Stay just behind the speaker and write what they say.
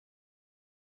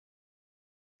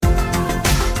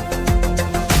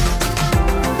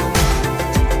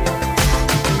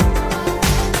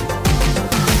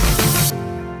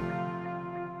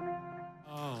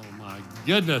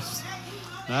goodness.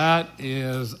 That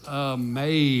is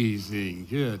amazing.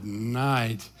 Good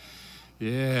night.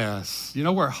 Yes. You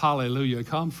know where hallelujah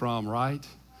comes from, right?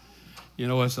 You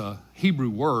know, it's a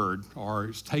Hebrew word, or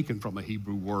it's taken from a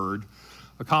Hebrew word,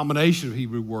 a combination of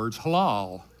Hebrew words,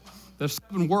 halal. There's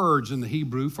 7 words in the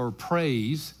Hebrew for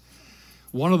praise.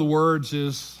 One of the words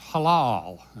is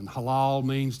halal, and halal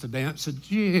means to dance a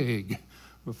jig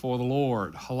before the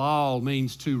Lord. Halal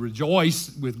means to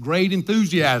rejoice with great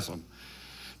enthusiasm,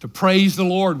 to praise the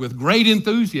Lord with great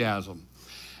enthusiasm.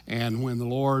 And when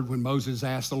Moses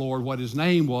asked the Lord what his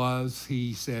name was,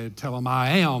 he said, "Tell him I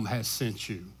am has sent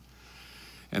you."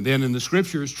 And then in the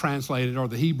scriptures translated, or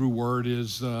the Hebrew word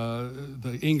is,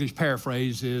 the English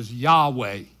paraphrase is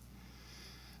Yahweh.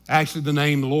 Actually, the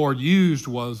name the Lord used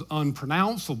was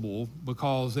unpronounceable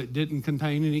because it didn't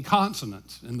contain any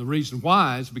consonants. And the reason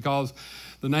why is because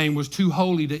the name was too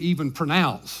holy to even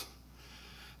pronounce.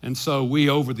 And so we,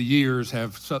 over the years,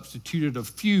 have substituted a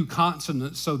few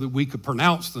consonants so that we could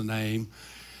pronounce the name.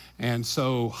 And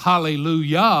so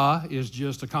hallelujah is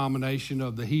just a combination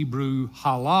of the Hebrew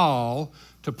halal,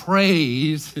 to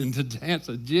praise and to dance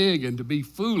a jig and to be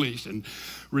foolish and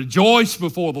rejoice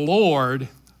before the Lord.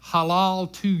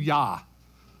 Halal to Yah.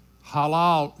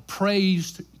 Halal,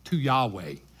 praise to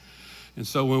Yahweh. And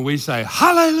so when we say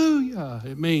hallelujah,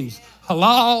 it means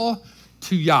halal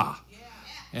to Yah.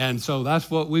 And so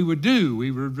that's what we would do. We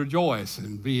would rejoice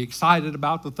and be excited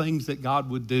about the things that God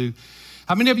would do.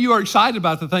 How many of you are excited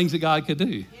about the things that God could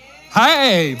do?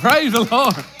 Hey, praise the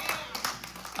Lord.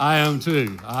 I am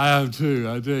too. I tell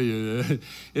you.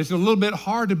 It's a little bit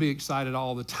hard to be excited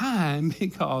all the time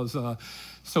because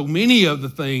so many of the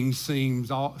things seem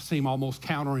almost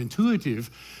counterintuitive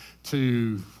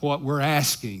to what we're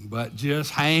asking. But just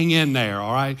hang in there,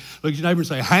 all right? Look at your neighbor and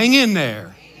say, hang in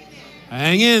there.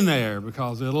 Hang in there,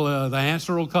 because the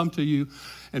answer will come to you.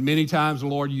 And many times the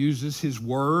Lord uses his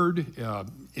word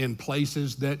in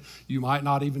places that you might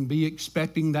not even be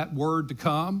expecting that word to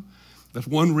come. That's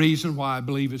one reason why I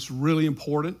believe it's really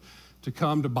important to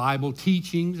come to Bible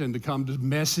teachings and to come to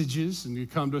messages and to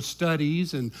come to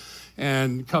studies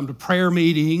and come to prayer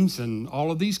meetings and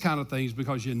all of these kind of things,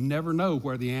 because you never know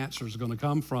where the answer is going to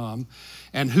come from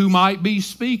and who might be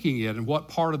speaking it and what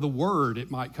part of the word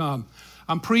it might come.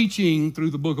 I'm preaching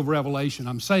through the book of Revelation.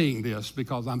 I'm saying this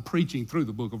because I'm preaching through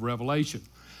the book of Revelation.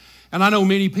 And I know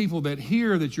many people that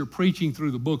hear that you're preaching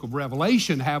through the book of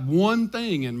Revelation have one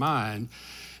thing in mind,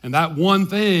 and that one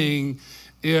thing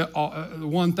is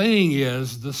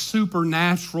the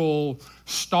supernatural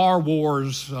Star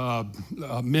Wars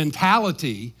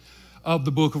mentality of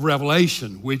the book of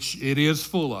Revelation, which it is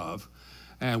full of.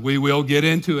 And we will get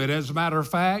into it. As a matter of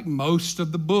fact, most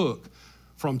of the book,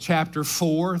 from chapter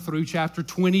 4 through chapter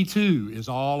 22, is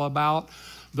all about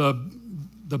the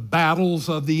battles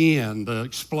of the end, the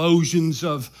explosions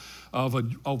of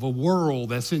a world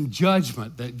that's in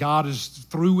judgment, that God is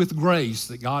through with grace,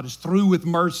 that God is through with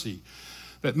mercy,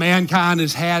 that mankind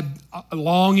has had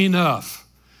long enough,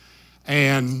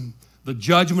 and the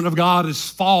judgment of God is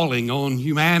falling on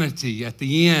humanity at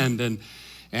the end, and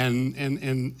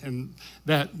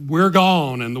that we're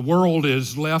gone and the world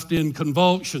is left in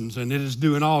convulsions, and it is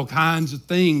doing all kinds of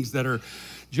things that are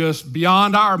just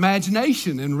beyond our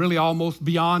imagination and really almost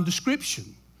beyond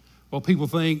description. Well, people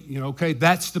think, okay,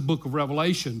 that's the book of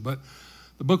Revelation, but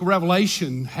the book of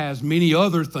Revelation has many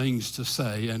other things to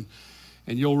say, and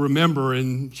you'll remember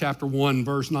in chapter 1,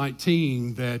 verse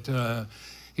 19, that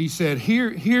he said,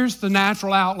 here's the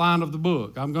natural outline of the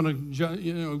book.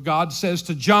 God says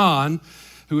to John,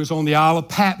 who is on the Isle of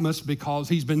Patmos because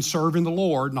he's been serving the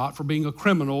Lord, not for being a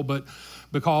criminal, but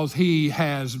because he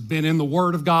has been in the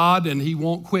Word of God and he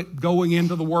won't quit going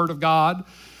into the Word of God.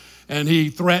 And he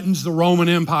threatens the Roman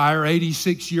Empire,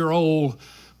 86-year-old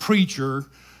preacher,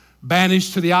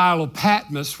 banished to the Isle of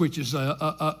Patmos, which is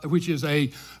a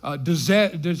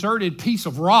deserted piece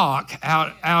of rock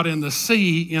out in the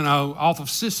sea, off of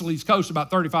Sicily's coast,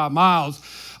 about 35 miles,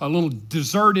 a little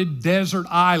deserted desert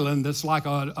island that's like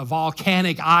a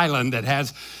volcanic island that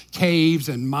has caves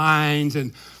and mines.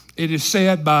 And it is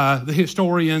said by the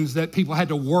historians that people had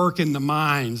to work in the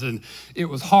mines, and it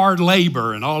was hard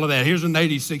labor and all of that. Here's an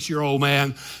 86-year-old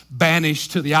man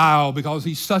banished to the isle because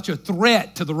he's such a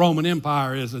threat to the Roman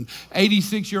Empire. Is an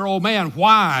 86-year-old man.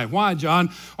 Why? Why, John?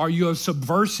 Are you a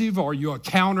subversive? Are you a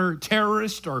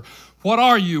counter-terrorist? Or what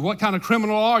are you? What kind of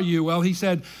criminal are you? Well, he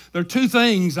said, there are 2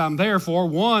 things I'm there for.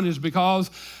 One is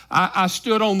because I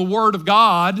stood on the Word of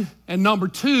God, and number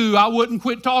 2, I wouldn't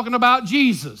quit talking about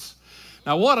Jesus.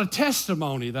 Now, what a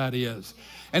testimony that is.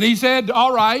 And he said,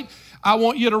 all right, I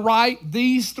want you to write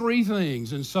these 3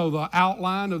 things. And so the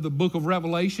outline of the book of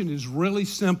Revelation is really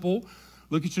simple.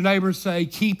 Look at your neighbor and say,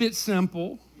 keep it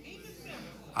simple.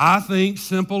 I think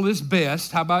simple is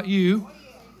best. How about you?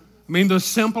 I mean, the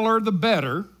simpler, the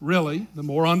better, really, the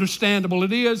more understandable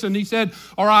it is. And he said,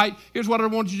 all right, here's what I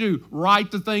want you to do. Write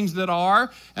the things that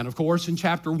are. And of course, in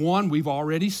chapter 1, we've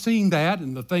already seen that.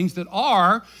 And the things that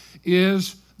are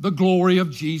is the glory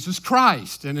of Jesus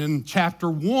Christ. And in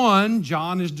chapter 1,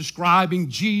 John is describing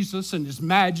Jesus and his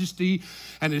majesty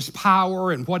and his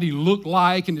power and what he looked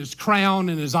like and his crown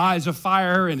and his eyes of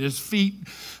fire and his feet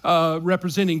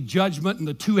representing judgment and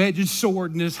the two-edged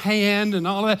sword in his hand and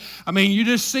all that. I mean, you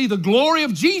just see the glory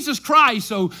of Jesus Christ.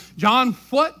 So, John,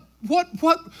 what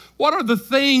are the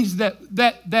things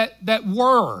that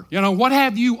were? You know, what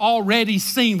have you already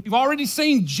seen? We've already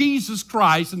seen Jesus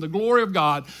Christ and the glory of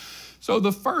God. So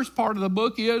the first part of the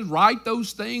book is write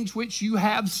those things which you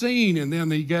have seen. And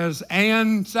then he goes,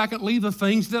 and secondly, the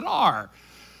things that are.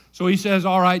 So he says,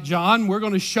 all right, John, we're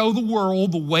going to show the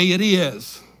world the way it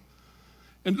is.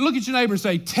 And look at your neighbor and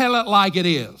say, tell it like it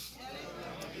is.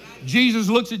 Jesus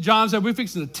looks at John and said, we're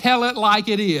fixing to tell it like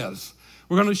it is.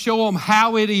 We're going to show them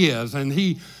how it is. And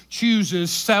he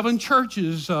chooses 7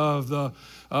 churches of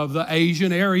the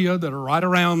Asian area that are right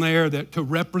around there to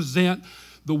represent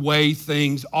the way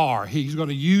things are. He's going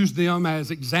to use them as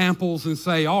examples and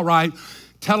say, all right,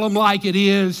 tell them like it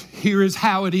is. Here is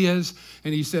how it is.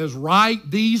 And he says, write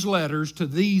these letters to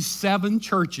these 7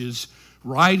 churches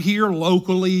right here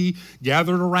locally,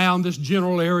 gathered around this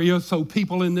general area. So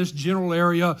people in this general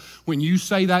area, when you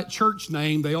say that church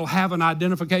name, they'll have an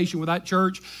identification with that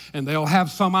church and they'll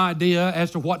have some idea as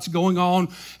to what's going on.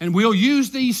 And we'll use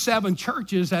these 7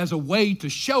 churches as a way to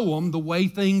show them the way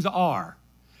things are.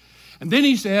 And then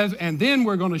he says, and then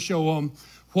we're going to show them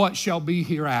what shall be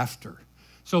hereafter.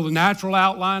 So the natural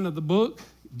outline of the book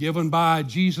given by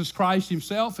Jesus Christ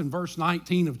himself in verse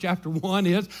 19 of chapter 1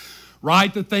 is,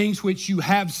 write the things which you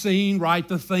have seen, write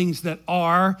the things that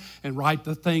are, and write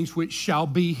the things which shall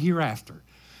be hereafter.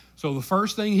 So the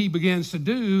first thing he begins to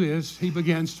do is he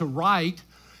begins to write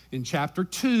in chapter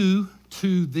 2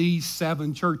 to these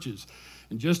 7 churches.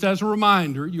 And just as a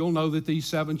reminder, you'll know that these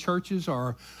 7 churches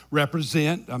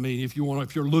represent, I mean, if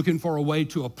you're looking for a way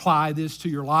to apply this to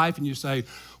your life and you say,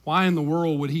 why in the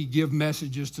world would he give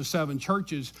messages to 7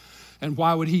 churches and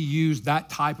why would he use that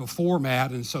type of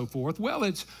format and so forth? Well,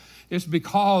 it's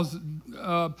because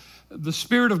the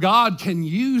Spirit of God can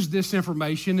use this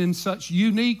information in such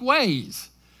unique ways.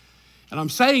 And I'm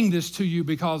saying this to you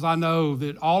because I know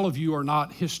that all of you are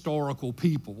not historical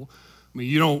people. I mean,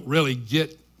 you don't really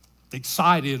get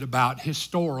excited about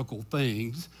historical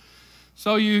things.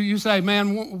 So you say,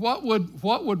 man, what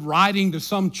would writing to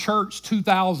some church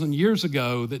 2,000 years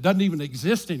ago that doesn't even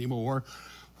exist anymore,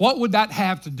 what would that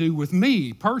have to do with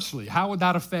me personally? How would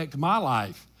that affect my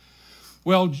life?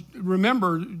 Well,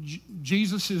 remember,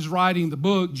 Jesus is writing the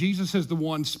book. Jesus is the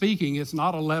one speaking. It's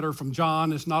not a letter from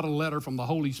John. It's not a letter from the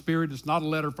Holy Spirit. It's not a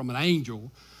letter from an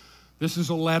angel. This is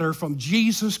a letter from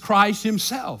Jesus Christ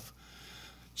himself.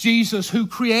 Jesus who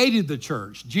created the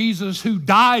church, Jesus who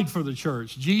died for the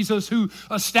church, Jesus who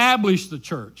established the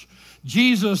church,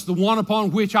 Jesus, the one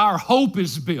upon which our hope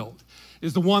is built,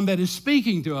 is the one that is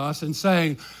speaking to us and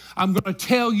saying, I'm going to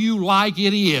tell you like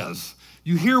it is.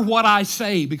 You hear what I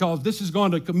say because this is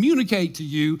going to communicate to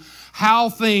you how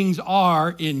things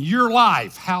are in your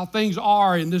life, how things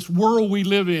are in this world we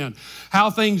live in, how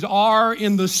things are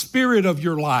in the spirit of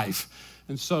your life.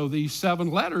 And so these 7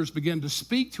 letters begin to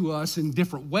speak to us in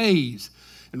different ways.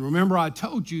 And remember, I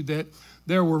told you that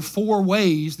there were 4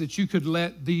 ways that you could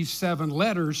let these 7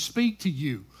 letters speak to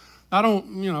you.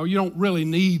 You don't really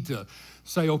need to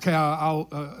say, okay,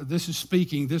 this is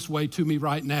speaking this way to me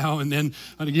right now, and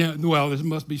again, well, this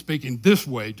must be speaking this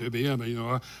way to me,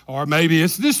 or maybe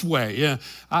it's this way. Yeah,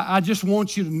 I just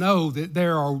want you to know that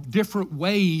there are different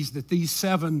ways that these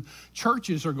 7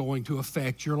 churches are going to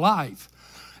affect your life.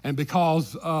 And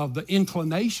because of the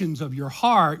inclinations of your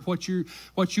heart, what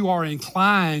you are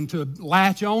inclined to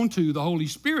latch onto, the Holy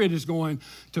Spirit is going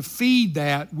to feed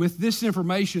that with this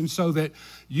information so that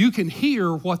you can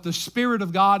hear what the Spirit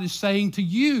of God is saying to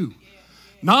you.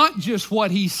 Not just what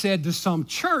he said to some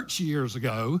church years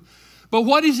ago, but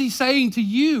what is he saying to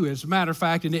you? As a matter of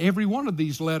fact, in every one of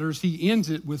these letters, he ends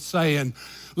it with saying,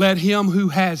 let him who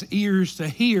has ears to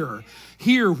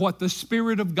hear what the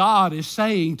Spirit of God is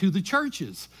saying to the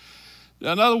churches.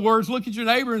 In other words, look at your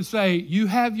neighbor and say, you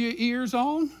have your ears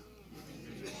on?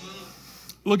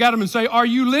 Look at him and say, are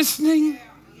you listening?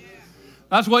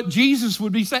 That's what Jesus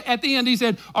would be saying. At the end, he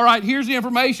said, all right, here's the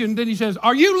information. Then he says,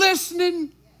 are you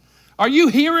listening? Are you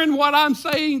hearing what I'm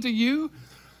saying to you?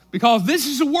 Because this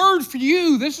is a word for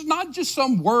you. This is not just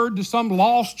some word to some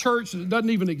lost church that doesn't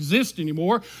even exist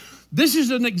anymore. This is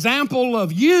an example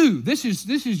of you. This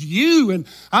is you, and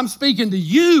I'm speaking to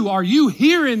you. Are you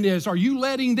hearing this? Are you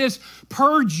letting this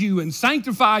purge you and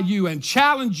sanctify you and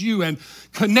challenge you and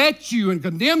connect you and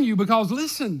condemn you? Because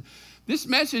listen, this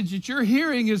message that you're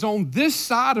hearing is on this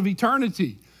side of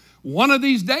eternity. One of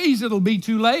these days, it'll be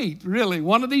too late, really.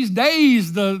 One of these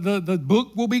days, the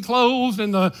book will be closed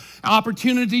and the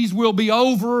opportunities will be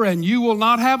over and you will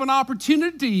not have an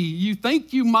opportunity. You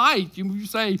think you might. You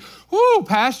say, whoo,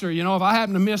 Pastor, if I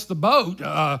happen to miss the boat,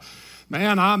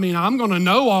 man, I'm going to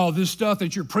know all this stuff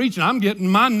that you're preaching. I'm getting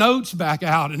my notes back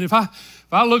out. And if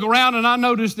I look around and I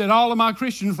notice that all of my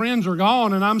Christian friends are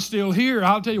gone and I'm still here,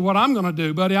 I'll tell you what I'm going to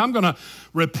do, buddy. I'm going to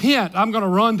repent. I'm going to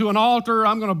run to an altar.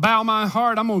 I'm going to bow my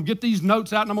heart. I'm going to get these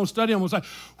notes out and I'm going to study. I'm going to say,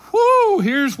 whoo,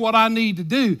 here's what I need to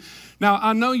do. Now,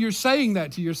 I know you're saying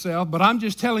that to yourself, but I'm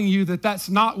just telling you that that's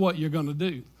not what you're going to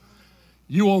do.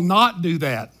 You will not do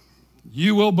that.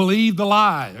 You will believe the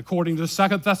lie, according to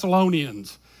 2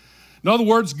 Thessalonians. In other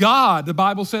words, God, the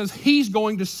Bible says, He's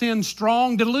going to send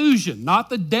strong delusion. Not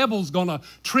the devil's going to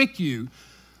trick you,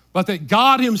 but that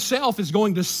God Himself is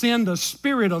going to send a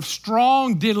spirit of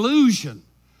strong delusion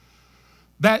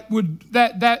that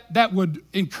would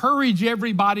encourage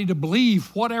everybody to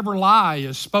believe whatever lie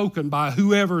is spoken by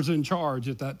whoever's in charge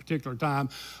at that particular time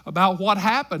about what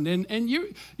happened. And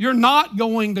you're not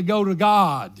going to go to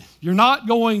God. You're not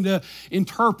going to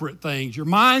interpret things. Your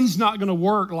mind's not going to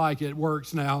work like it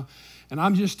works now. And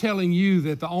I'm just telling you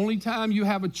that the only time you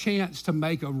have a chance to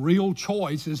make a real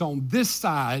choice is on this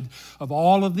side of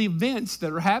all of the events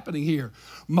that are happening here.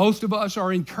 Most of us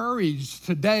are encouraged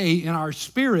today in our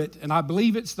spirit, and I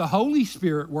believe it's the Holy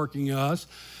Spirit working in us,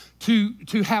 to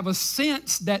have a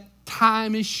sense that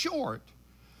time is short.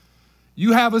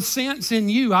 You have a sense in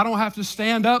you. I don't have to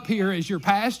stand up here as your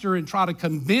pastor and try to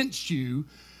convince you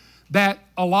that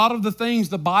a lot of the things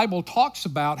the Bible talks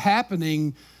about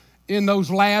happening in those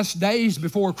last days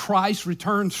before Christ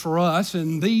returns for us,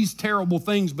 and these terrible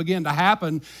things begin to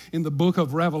happen in the book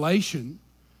of Revelation,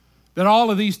 that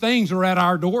all of these things are at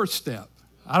our doorstep.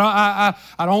 I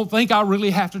don't think I really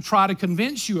have to try to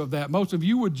convince you of that. Most of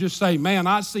you would just say, man,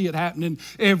 I see it happening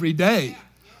every day.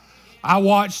 I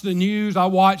watch the news, I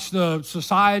watch the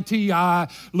society, I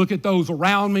look at those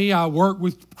around me, I work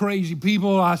with crazy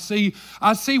people, I see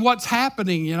what's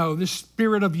happening, this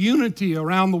spirit of unity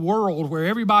around the world where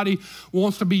everybody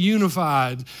wants to be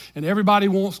unified and everybody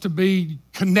wants to be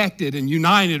connected and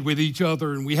united with each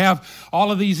other. And we have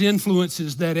all of these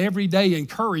influences that every day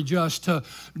encourage us to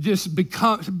just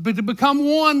become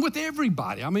one with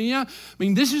everybody.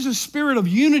 This is a spirit of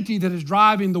unity that is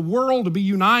driving the world to be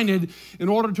united in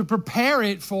order to prepare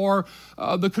it for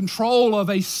the control of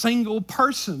a single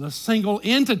person, a single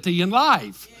entity in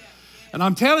life. And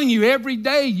I'm telling you, every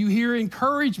day you hear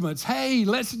encouragements. Hey,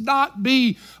 let's not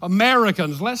be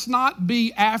Americans. Let's not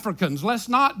be Africans. Let's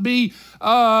not be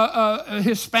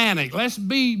Hispanic. Let's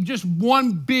be just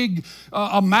one big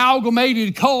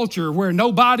amalgamated culture where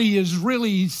nobody is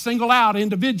really singled out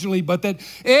individually, but that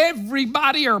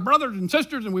everybody are brothers and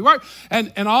sisters and we work.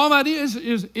 And all that is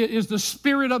the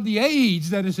spirit of the age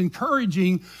that is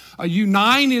encouraging a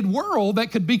united world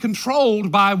that could be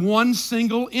controlled by one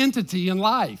single entity in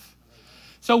life.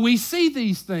 So we see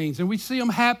these things, and we see them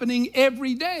happening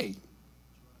every day.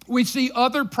 We see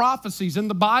other prophecies in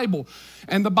the Bible,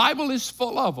 and the Bible is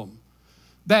full of them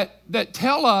that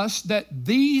tell us that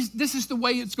this is the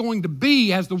way it's going to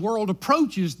be as the world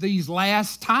approaches these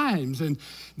last times and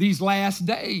these last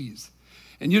days.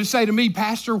 And you say to me,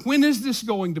 Pastor, when is this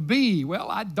going to be? Well,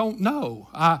 I don't know.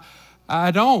 I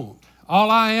don't. All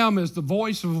I am is the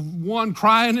voice of one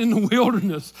crying in the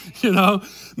wilderness,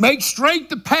 make straight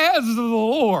the paths of the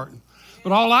Lord.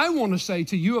 But all I want to say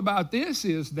to you about this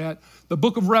is that the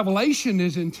book of Revelation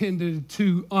is intended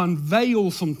to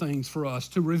unveil some things for us,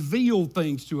 to reveal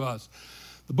things to us.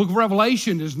 The book of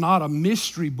Revelation is not a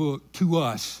mystery book to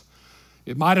us.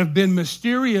 It might have been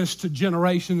mysterious to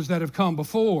generations that have come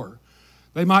before.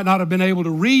 They might not have been able to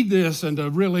read this and to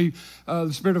really,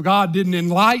 the Spirit of God didn't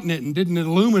enlighten it and didn't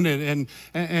illuminate it.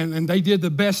 And they did the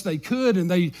best they could,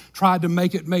 and they tried to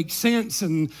make it make sense,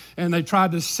 and they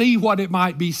tried to see what it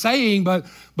might be saying, but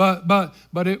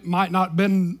it might not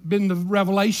been the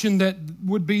revelation that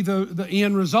would be the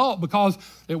end result because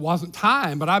it wasn't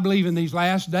time. But I believe in these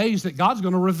last days that God's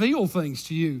going to reveal things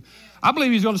to you. I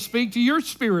believe He's going to speak to your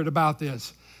spirit about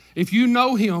this. If you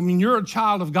know Him and you're a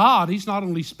child of God, He's not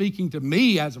only speaking to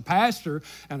me as a pastor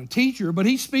and a teacher, but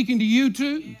He's speaking to you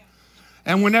too.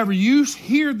 And whenever you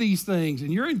hear these things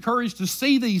and you're encouraged to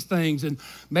see these things, and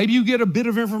maybe you get a bit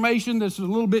of information that's a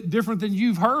little bit different than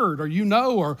you've heard or you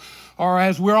know, or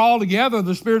as we're all together,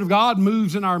 the Spirit of God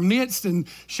moves in our midst and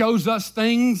shows us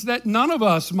things that none of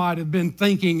us might have been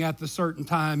thinking at the certain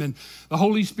time. And the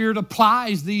Holy Spirit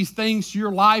applies these things to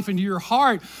your life and to your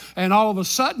heart. And all of a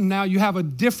sudden now you have a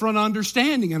different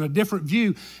understanding and a different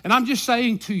view. And I'm just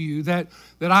saying to you that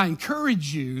I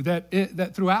encourage you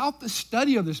that throughout the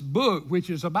study of this book, which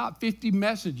is about 50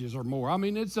 messages or more, I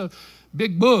mean, it's a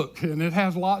big book and it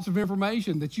has lots of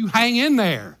information, that you hang in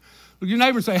there. Look at your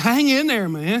neighbor and say, hang in there,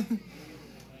 man.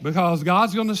 Because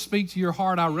God's going to speak to your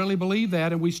heart. I really believe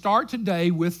that. And we start today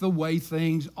with the way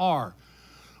things are.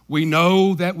 We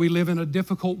know that we live in a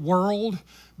difficult world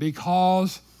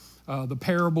because the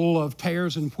parable of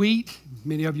tares and wheat.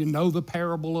 Many of you know the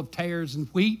parable of tares and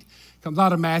wheat. It comes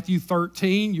out of Matthew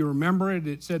 13. You remember it.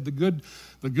 It said the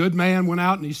good man went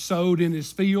out and he sowed in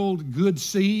his field good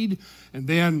seed. And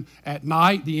then at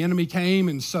night the enemy came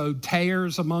and sowed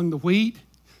tares among the wheat,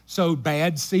 sowed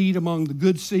bad seed among the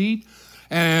good seed.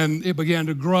 And it began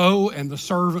to grow, and the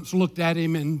servants looked at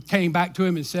him and came back to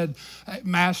him and said,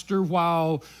 Master,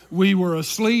 while we were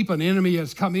asleep, an enemy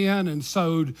has come in and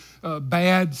sowed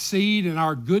bad seed and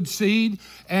our good seed,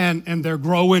 and they're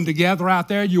growing together out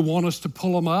there. You want us to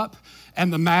pull them up?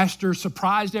 And the master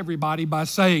surprised everybody by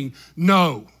saying,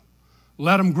 no,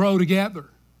 let them grow together.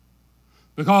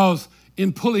 Because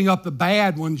in pulling up the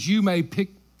bad ones, you may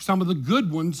pick some of the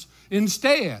good ones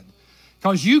instead,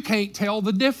 because you can't tell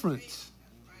the difference.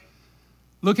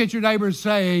 Look at your neighbor and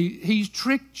say, he's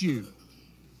tricked you.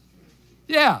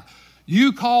 Yeah,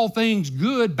 you call things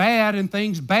good bad and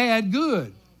things bad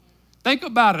good. Think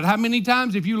about it. How many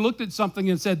times have you looked at something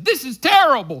and said, this is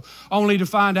terrible, only to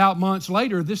find out months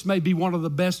later this may be one of the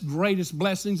best, greatest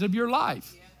blessings of your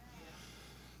life?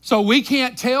 So we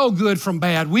can't tell good from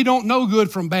bad. We don't know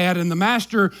good from bad. And the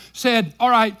master said, all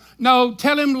right, no,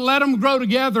 tell him, let them grow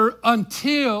together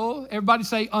until, everybody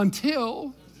say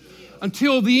until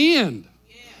the end.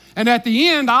 And at the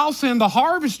end, I'll send the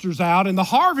harvesters out, and the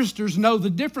harvesters know the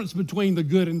difference between the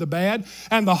good and the bad.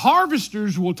 And the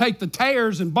harvesters will take the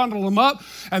tares and bundle them up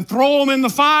and throw them in the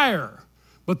fire.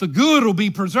 But the good will be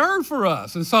preserved for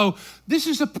us. And so this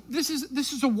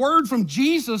is a word from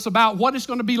Jesus about what it's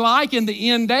going to be like in the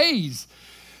end days.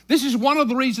 This is one of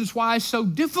the reasons why it's so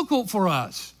difficult for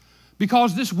us,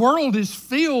 because this world is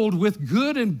filled with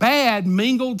good and bad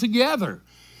mingled together.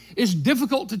 It's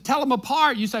difficult to tell them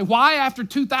apart. You say, why after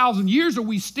 2,000 years are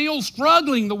we still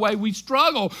struggling the way we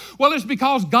struggle? Well, it's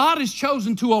because God has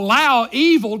chosen to allow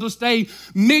evil to stay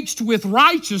mixed with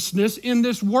righteousness in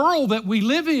this world that we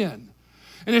live in.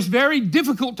 And it's very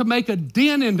difficult to make a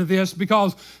dent into this,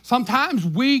 because sometimes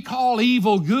we call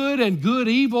evil good and good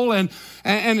evil, and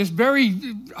it's very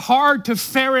hard to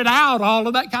ferret out all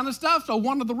of that kind of stuff. So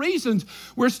one of the reasons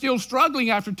we're still struggling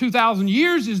after 2,000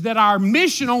 years is that our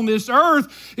mission on this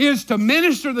earth is to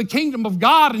minister the kingdom of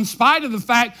God, in spite of the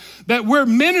fact that we're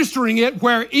ministering it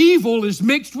where evil is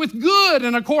mixed with good.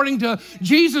 And according to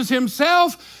Jesus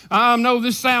himself, I know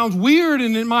this sounds weird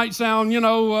and it might sound,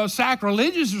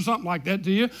 sacrilegious or something like that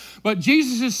to you, but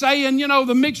Jesus is saying,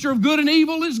 the mixture of good and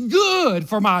evil is good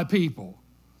for my people.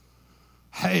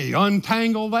 Hey,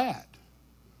 untangle that.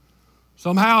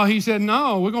 Somehow he said,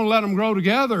 no, we're going to let them grow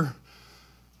together.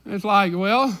 It's like,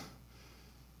 well,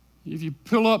 if you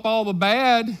pull up all the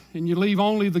bad and you leave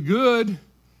only the good,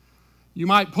 you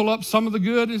might pull up some of the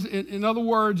good. In other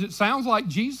words, it sounds like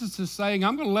Jesus is saying,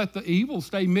 I'm going to let the evil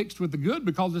stay mixed with the good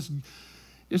because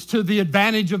it's to the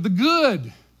advantage of the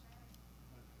good.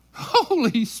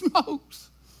 Holy smokes.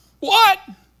 What?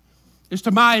 It's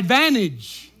to my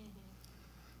advantage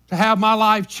to have my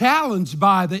life challenged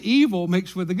by the evil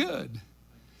mixed with the good.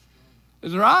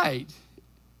 Is right?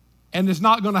 And it's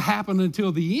not going to happen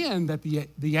until the end that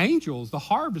the angels, the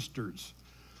harvesters,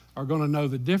 are going to know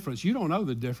the difference. You don't know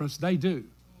the difference. They do.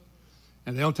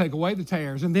 And they'll take away the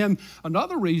tares. And then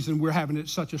another reason we're having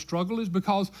such a struggle is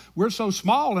because we're so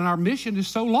small and our mission is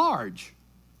so large.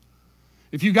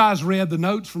 If you guys read the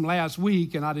notes from last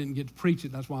week, and I didn't get to preach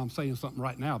it, that's why I'm saying something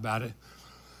right now about it.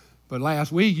 But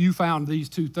last week, you found these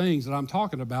two things that I'm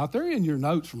talking about. They're in your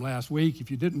notes from last week.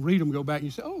 If you didn't read them, go back and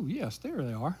you say, oh, yes, there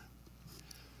they are.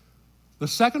 The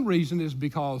second reason is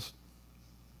because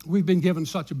we've been given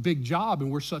such a big job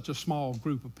and we're such a small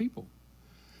group of people.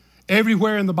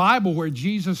 Everywhere in the Bible where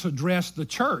Jesus addressed the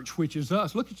church, which is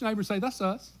us, look at your neighbor and say, that's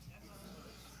us.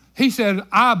 He said,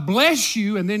 I bless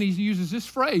you, and then he uses this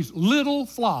phrase, little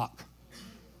flock.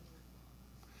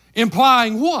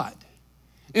 Implying what?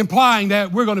 Implying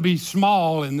that we're going to be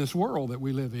small in this world that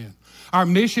we live in. Our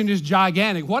mission is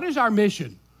gigantic. What is our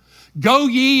mission? Go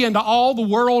ye into all the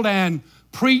world and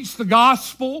preach the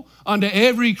gospel unto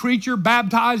every creature,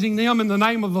 baptizing them in the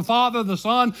name of the Father, the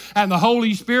Son, and the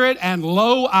Holy Spirit. And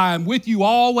lo, I am with you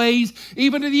always,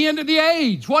 even to the end of the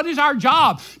age. What is our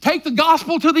job? Take the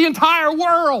gospel to the entire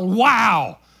world.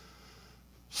 Wow.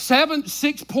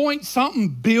 6 point something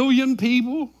billion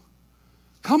people.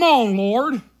 Come on,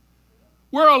 Lord.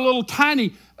 We're a little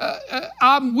tiny.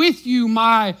 I'm with you,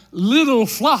 my little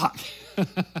flock.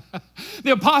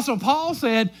 The Apostle Paul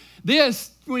said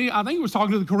this. I think he was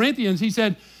talking to the Corinthians. He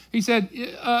said,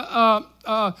 I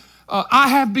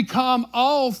have become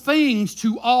all things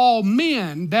to all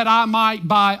men, that I might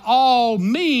by all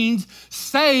means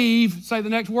save, say the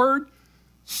next word,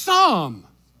 some,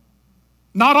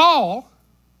 not all.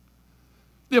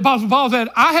 The Apostle Paul said,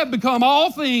 I have become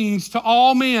all things to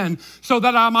all men, so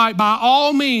that I might by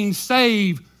all means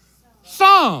save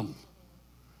some.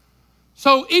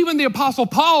 So even the Apostle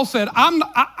Paul said, I'm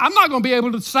not going to be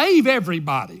able to save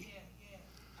everybody.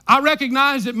 I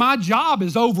recognize that my job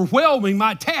is overwhelming.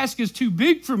 My task is too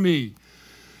big for me.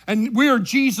 And we're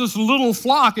Jesus' little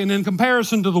flock, and in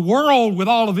comparison to the world with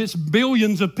all of its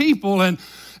billions of people and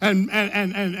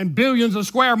billions of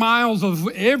square miles of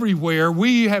everywhere,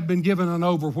 we have been given an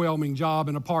overwhelming job,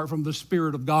 and apart from the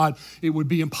Spirit of God, it would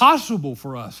be impossible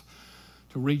for us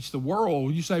to reach the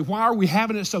world. You say, why are we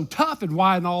having it so tough, and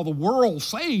why isn't all the world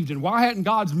saved, and why hadn't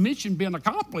God's mission been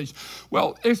accomplished?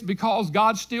 Well, it's because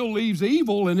God still leaves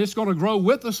evil, and it's going to grow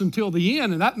with us until the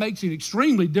end, and that makes it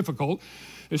extremely difficult,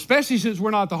 especially since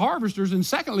we're not the harvesters. And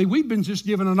secondly, we've been just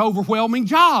given an overwhelming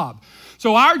job.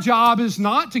 So our job is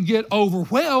not to get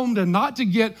overwhelmed and not to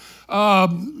get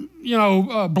blown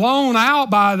out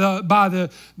by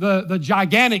the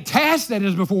gigantic task that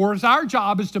is before us. Our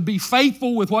job is to be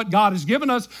faithful with what God has given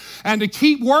us and to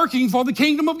keep working for the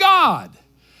kingdom of God,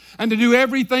 and to do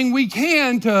everything we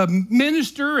can to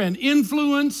minister and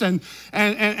influence and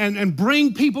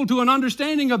bring people to an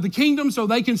understanding of the kingdom so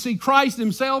they can see Christ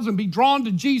themselves and be drawn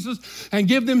to Jesus and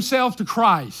give themselves to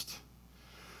Christ.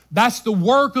 That's the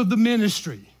work of the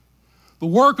ministry. The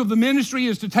work of the ministry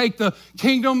is to take the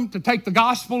kingdom, to take the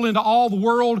gospel into all the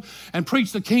world and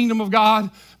preach the kingdom of God,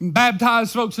 and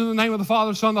baptize folks in the name of the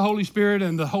Father, Son, the Holy Spirit,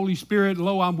 and the Holy Spirit,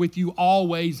 lo, I'm with you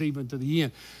always, even to the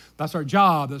end. That's our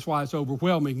job. That's why it's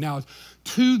overwhelming. Now,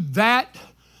 to that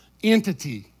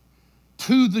entity,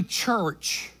 to the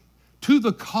church, to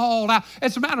the called out.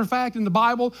 As a matter of fact, in the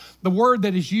Bible, the word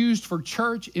that is used for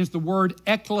church is the word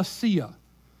ecclesia.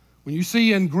 When you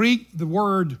see in Greek the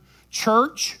word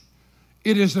church,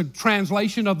 it is a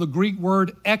translation of the Greek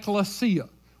word ecclesia,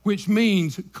 which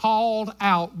means called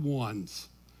out ones.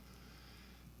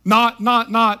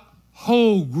 Not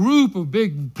whole group of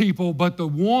big people, but the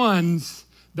ones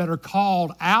that are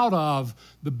called out of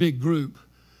the big group.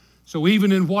 So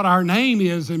even in what our name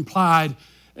is implied,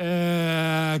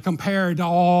 compared to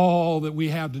all that we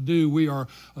have to do, we are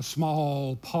a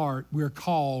small part. We're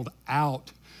called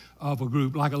out of a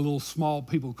group, like a little small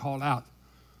people called out.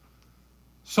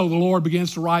 So the Lord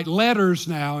begins to write letters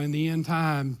now in the end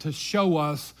time to show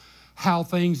us how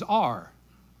things are.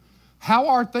 How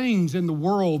are things in the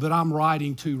world that I'm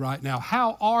writing to right now?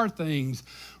 How are things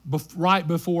right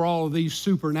before all of these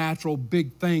supernatural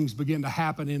big things begin to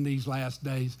happen in these last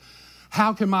days?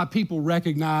 How can my people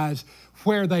recognize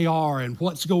where they are and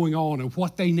what's going on and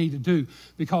what they need to do?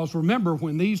 Because remember,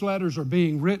 when these letters are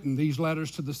being written, these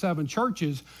letters to the 7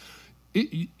 churches,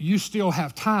 you still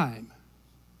have time.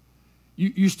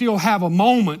 You still have a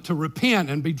moment to repent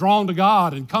and be drawn to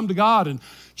God and come to God and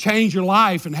change your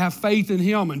life and have faith in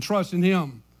Him and trust in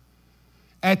Him.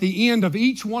 At the end of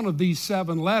each one of these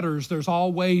 7 letters, there's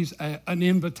always an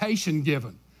invitation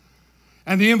given.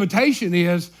 And the invitation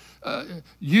is,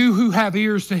 you who have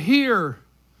ears to hear,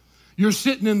 you're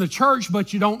sitting in the church,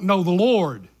 but you don't know the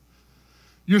Lord.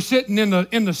 You're sitting in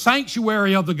the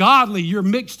sanctuary of the godly. You're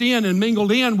mixed in and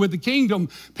mingled in with the kingdom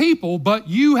people, but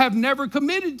you have never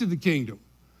committed to the kingdom.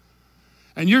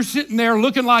 And you're sitting there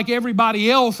looking like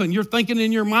everybody else, and you're thinking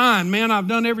in your mind, man, I've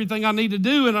done everything I need to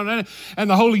do, and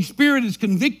the Holy Spirit is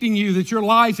convicting you that your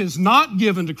life is not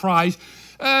given to Christ.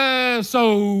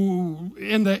 So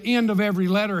in the end of every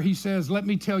letter, he says, let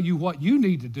me tell you what you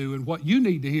need to do and what you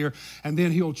need to hear. And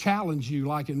then he'll challenge you,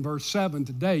 like in verse 7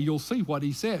 today. You'll see what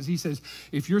he says. He says,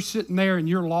 if you're sitting there and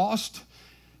you're lost,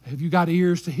 have you got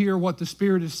ears to hear what the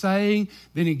Spirit is saying?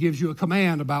 Then he gives you a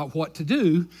command about what to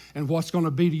do and what's going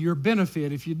to be to your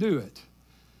benefit if you do it.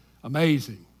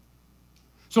 Amazing.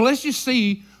 So let's just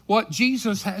see what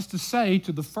Jesus has to say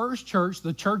to the first church,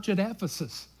 the church at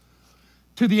Ephesus.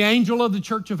 To the angel of the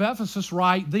church of Ephesus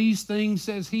write, these things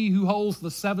says he who holds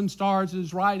the 7 stars in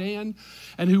his right hand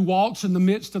and who walks in the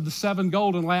midst of the 7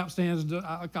 golden lampstands.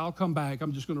 I'll come back.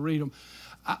 I'm just going to read them.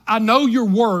 I know your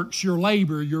works, your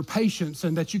labor, your patience,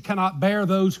 and that you cannot bear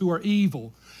those who are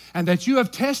evil, and that you have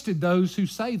tested those who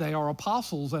say they are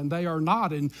apostles, and they are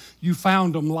not, and you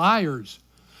found them liars.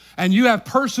 And you have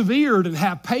persevered and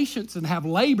have patience and have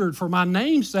labored for my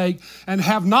name's sake and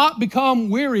have not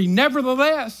become weary.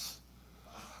 Nevertheless,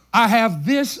 I have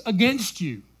this against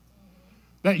you,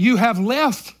 that you have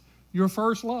left your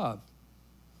first love.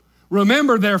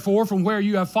 Remember, therefore, from where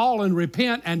you have fallen,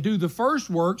 repent and do the first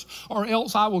works, or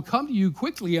else I will come to you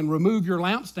quickly and remove your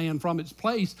lampstand from its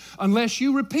place, unless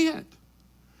you repent.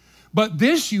 But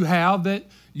this you have, that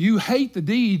you hate the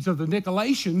deeds of the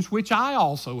Nicolaitans, which I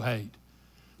also hate.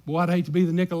 Boy, I'd hate to be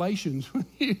the Nicolaitans.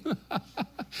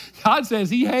 God says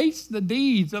he hates the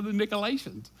deeds of the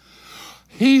Nicolaitans.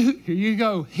 Here you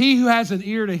go. He who has an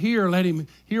ear to hear, let him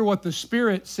hear what the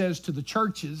Spirit says to the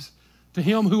churches. To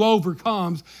him who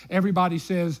overcomes, everybody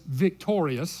says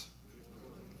victorious.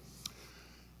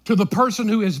 To the person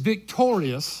who is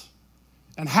victorious.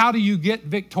 And how do you get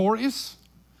victorious?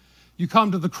 You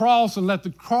come to the cross and let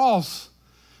the cross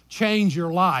change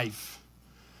your life.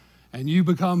 And you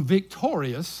become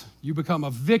victorious. You become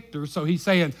a victor. So he's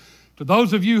saying, to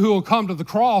those of you who will come to the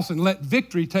cross and let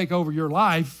victory take over your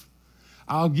life,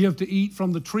 I'll give to eat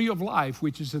from the tree of life,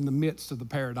 which is in the midst of the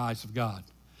paradise of God.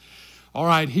 All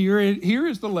right, here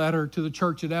is the letter to the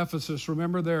church at Ephesus.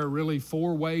 Remember, there are really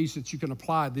 4 ways that you can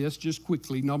apply this, just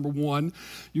quickly. Number 1,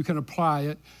 you can apply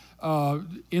it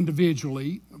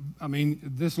individually. I mean,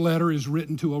 this letter is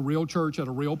written to a real church at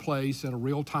a real place at a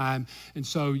real time. And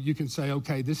so you can say,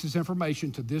 okay, this is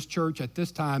information to this church at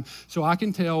this time. So I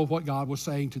can tell what God was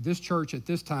saying to this church at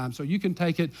this time. So you can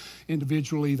take it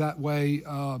individually that way.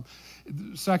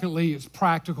 Secondly, it's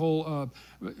practical.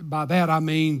 By that I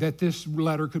mean that this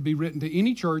letter could be written to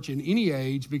any church in any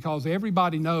age, because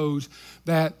everybody knows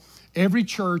that every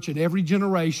church at every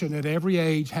generation at every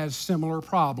age has similar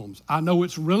problems. I know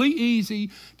it's really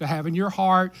easy to have in your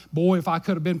heart, boy, if I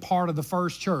could have been part of the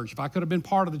first church, if I could have been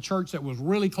part of the church that was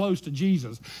really close to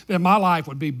Jesus, then my life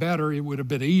would be better. It would have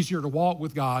been easier to walk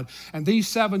with God. And these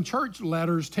 7 church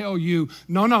letters tell you,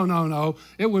 no.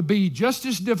 It would be just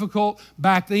as difficult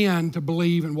back then to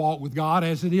believe and walk with God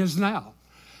as it is now.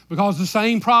 Because the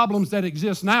same problems that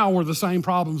exist now were the same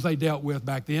problems they dealt with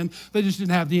back then. They just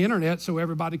didn't have the internet so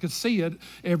everybody could see it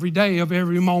every day of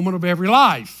every moment of every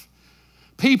life.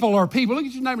 People are people. Look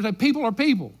at your neighbor and say, people are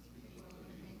people.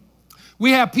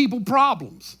 We have people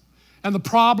problems. And the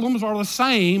problems are the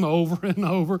same over and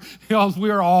over because we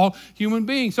are all human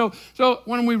beings. So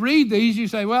when we read these, you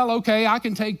say, well, okay, I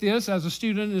can take this as a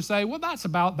student and say, well, that's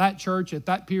about that church at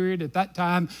that period, at that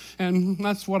time, and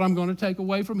that's what I'm going to take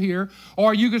away from here.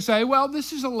 Or you could say, well,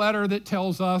 this is a letter that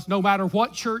tells us no matter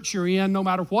what church you're in, no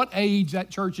matter what age that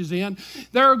church is in,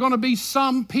 there are going to be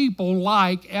some people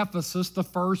like Ephesus, the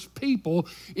first people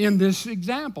in this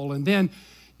example. And then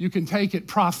you can take it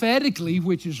prophetically,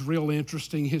 which is real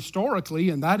interesting historically,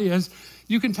 and that is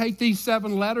you can take these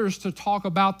 7 letters to talk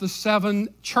about the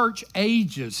 7 church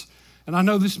ages. And I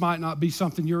know this might not be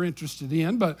something you're interested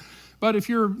in, but if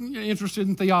you're interested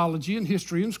in theology and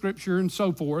history and scripture and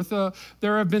so forth,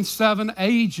 there have been 7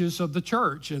 ages of the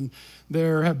church. And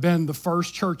there have been the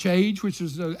first church age, which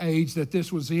is the age that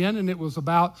this was in, and it was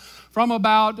from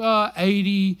about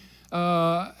 80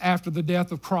 after the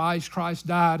death of Christ. Christ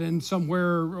died in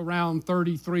somewhere around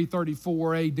 33,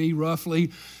 34 AD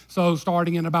roughly. So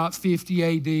starting in about 50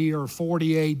 AD or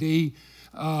 40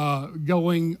 AD,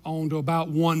 going on to about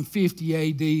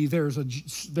 150 AD, there's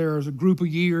a group of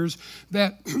years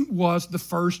that was the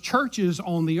first churches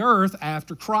on the earth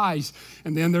after Christ.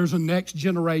 And then there's a next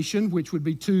generation, which would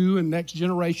be 2, and next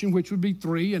generation, which would be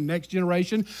 3, and next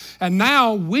generation. And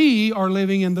now we are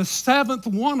living in the 7th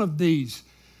one of these.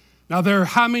 Now, there are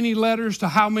how many letters to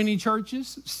how many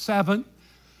churches? 7.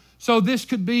 So this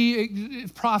could be,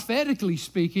 prophetically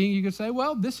speaking, you could say,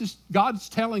 well, this is God's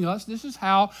telling us this is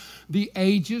how the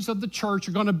ages of the church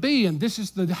are going to be, and this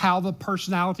is how the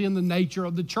personality and the nature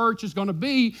of the church is going to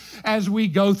be as we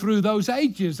go through those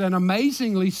ages. And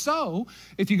amazingly so,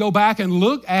 if you go back and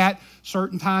look at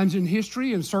certain times in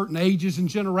history and certain ages and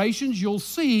generations, you'll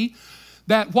see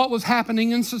that what was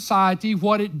happening in society,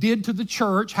 what it did to the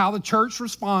church, how the church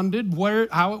responded,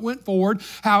 how it went forward,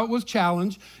 how it was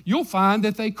challenged, you'll find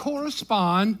that they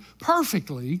correspond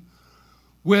perfectly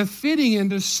with fitting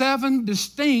into 7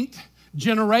 distinct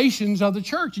generations of the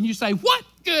church. And you say, what?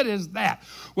 good is that?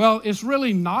 Well, it's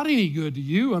really not any good to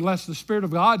you unless the Spirit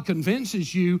of God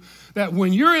convinces you that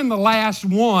when you're in the last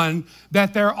one,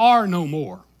 that there are no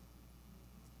more.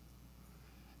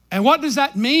 And what does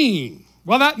that mean?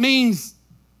 Well, that means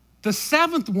the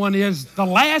seventh one is the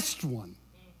last one.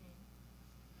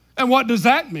 And what does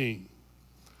that mean?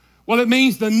 Well, it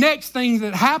means the next thing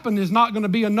that happened is not going to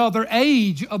be another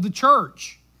age of the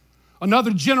church,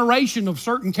 another generation of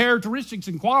certain characteristics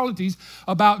and qualities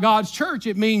about God's church.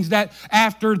 It means that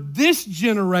after this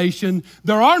generation,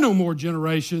 there are no more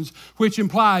generations, which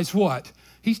implies what?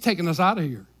 He's taking us out of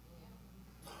here.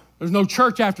 There's no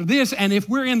church after this, and if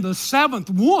we're in the seventh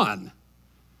one,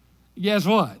 guess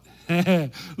what? Look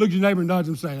at your neighbor and nudge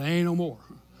him and say, there ain't no more.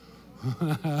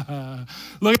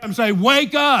 Look at him and say,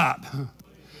 wake up.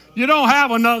 You don't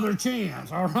have another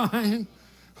chance, all right?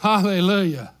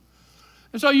 Hallelujah.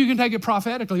 And so you can take it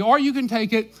prophetically, or you can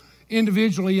take it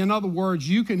individually. In other words,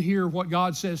 you can hear what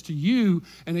God says to you,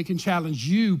 and it can challenge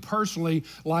you personally,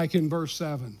 like in verse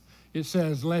 7. It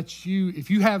says, if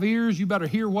you have ears, you better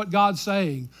hear what God's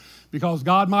saying, because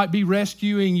God might be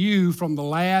rescuing you from the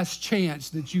last chance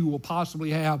that you will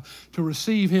possibly have to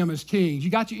receive him as king. You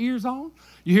got your ears on?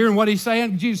 You hearing what he's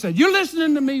saying? Jesus said, you're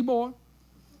listening to me, boy.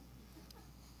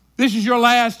 This is your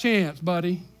last chance,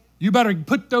 buddy. You better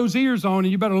put those ears on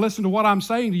and you better listen to what I'm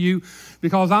saying to you,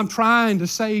 because I'm trying to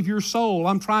save your soul.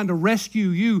 I'm trying to rescue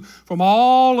you from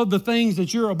all of the things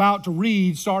that you're about to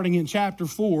read starting in chapter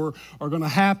 4 are going to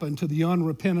happen to the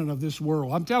unrepentant of this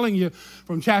world. I'm telling you,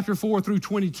 from chapter 4 through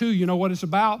 22, you know what it's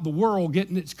about? The world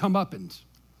getting its comeuppance.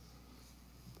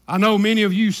 I know many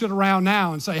of you sit around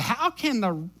now and say, how can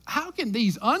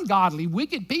these ungodly,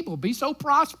 wicked people be so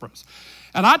prosperous?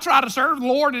 And I try to serve the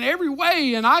Lord in every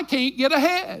way, and I can't get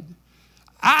ahead.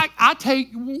 I take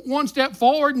one step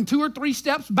forward and 2 or 3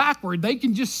 steps backward. They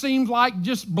can just seem like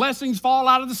just blessings fall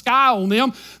out of the sky on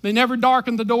them. They never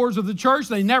darken the doors of the church.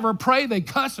 They never pray. They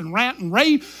cuss and rant and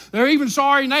rave. They're even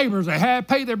sorry neighbors. They have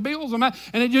pay their bills. And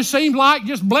it just seems like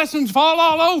just blessings fall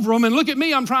all over them. And look at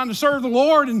me, I'm trying to serve the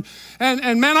Lord. And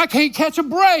man, I can't catch a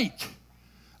break.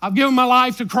 I've given my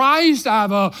life to Christ.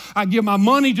 I give my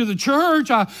money to the church.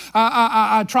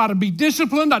 I try to be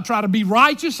disciplined. I try to be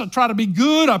righteous. I try to be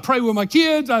good. I pray with my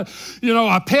kids. I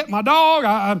pet my dog.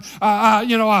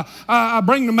 I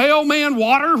bring the mailman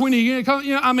water when he comes.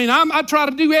 I try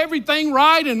to do everything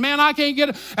right, and man, I can't get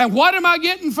it. And what am I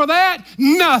getting for that?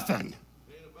 Nothing.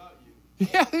 It ain't about you.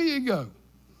 Yeah, there you go.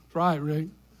 That's right, Rick.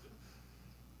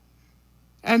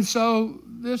 And so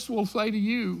this will say to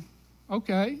you,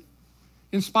 okay,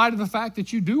 in spite of the fact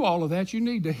that you do all of that, you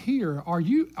need to hear, are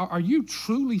you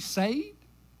truly saved?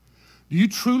 Do you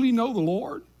truly know the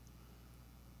Lord?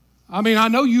 I mean, I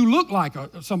know you look like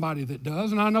somebody that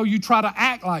does, and I know you try to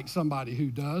act like somebody who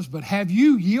does, but have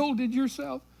you yielded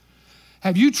yourself?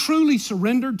 Have you truly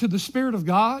surrendered to the Spirit of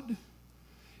God?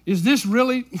 Is this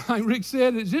really, like Rick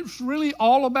said, is it really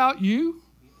all about you?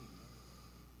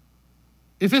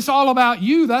 If it's all about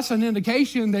you, that's an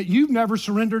indication that you've never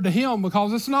surrendered to him,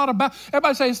 because it's not about,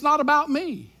 everybody say, it's not about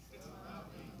me.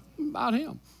 It's about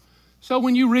him. So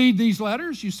when you read these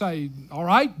letters, you say, all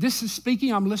right, this is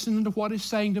speaking, I'm listening to what it's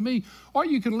saying to me. Or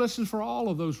you can listen for all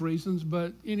of those reasons,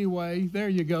 but anyway, there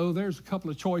you go. There's a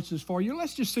couple of choices for you.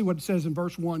 Let's just see what it says in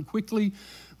verse 1 quickly.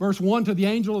 Verse 1, to the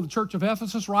angel of the church of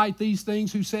Ephesus, write these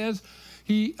things, who says,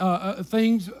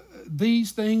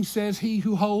 these things says he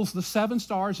who holds the 7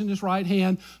 stars in his right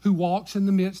hand, who walks in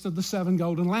the midst of the 7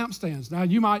 golden lampstands. Now,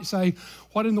 you might say,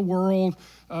 what in the world?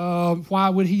 Why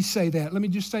would he say that? Let me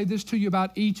just say this to you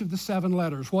about each of the 7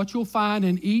 letters. What you'll find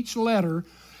in each letter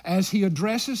as he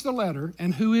addresses the letter,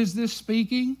 and who is this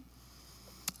speaking?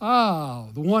 Oh,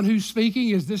 the one who's speaking,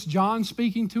 is this John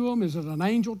speaking to him? Is it an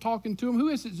angel talking to him? Who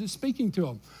is it that's speaking to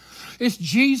him? It's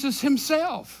Jesus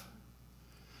himself.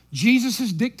 Jesus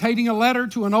is dictating a letter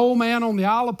to an old man on the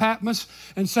Isle of Patmos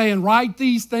and saying, write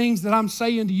these things that I'm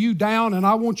saying to you down, and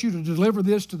I want you to deliver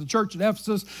this to the church at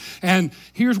Ephesus. And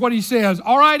here's what he says.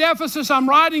 All right, Ephesus, I'm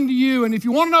writing to you, and if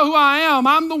you want to know who I am,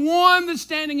 I'm the one that's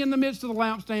standing in the midst of the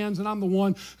lampstands, and I'm the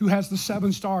one who has the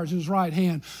 7 stars in his right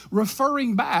hand,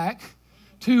 referring back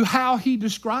to how he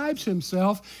describes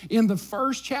himself in the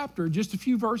first chapter, just a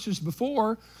few verses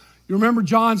before. You remember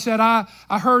John said, I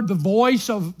heard the voice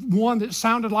of one that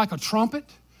sounded like a trumpet.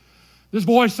 This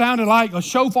voice sounded like a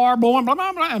shofar blowing, blah,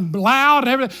 blah, blah, and loud and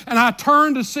everything. And I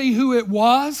turned to see who it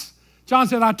was. John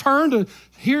said, I turned to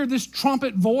hear this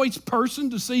trumpet voice person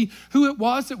to see who it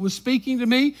was that was speaking to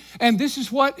me. And this is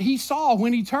what he saw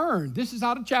when he turned. This is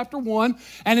out of chapter 1.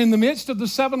 And in the midst of the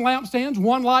 7 lampstands,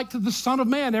 one like to the Son of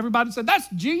Man. Everybody said, that's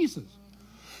Jesus.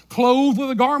 clothed with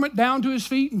a garment down to his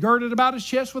feet and girded about his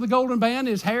chest with a golden band.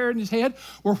 His hair and his head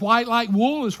were white like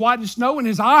wool, as white as snow, and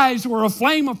his eyes were a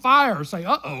flame of fire. Say,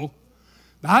 uh-oh,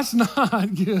 that's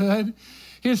not good.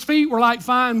 His feet were like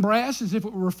fine brass, as if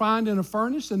it were refined in a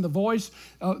furnace, and the voice,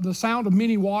 the sound of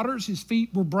many waters. His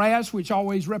feet were brass, which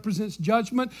always represents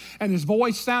judgment, and his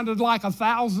voice sounded like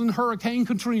 1,000 Hurricane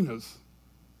Katrinas.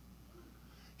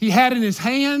 He had in his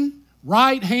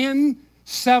right hand,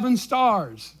 7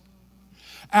 stars.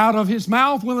 Out of his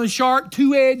mouth went a sharp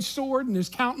 2-edged sword, and his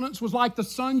countenance was like the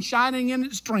sun shining in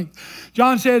its strength.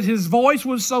 John said his voice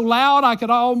was so loud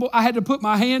I had to put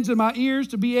my hands in my ears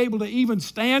to be able to even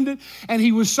stand it. And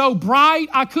he was so bright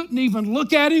I couldn't even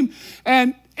look at him.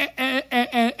 And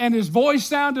his voice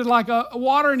sounded like a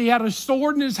water, and he had a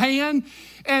sword in his hand.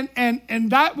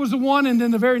 And that was the one. And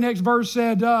then the very next verse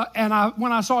said,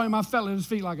 when I saw him, I fell at his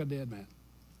feet like a dead man.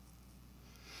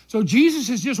 So Jesus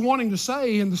is just wanting to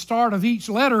say in the start of each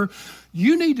letter,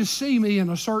 you need to see me in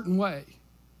a certain way.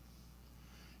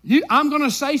 I'm going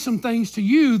to say some things to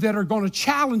you that are going to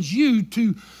challenge you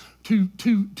to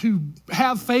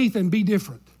have faith and be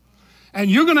different. And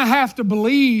you're going to have to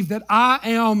believe that I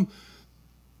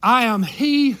am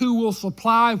he who will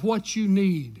supply what you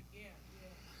need.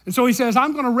 And so he says,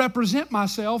 I'm going to represent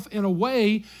myself in a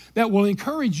way that will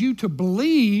encourage you to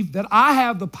believe that I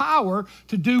have the power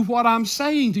to do what I'm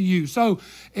saying to you. So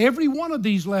every one of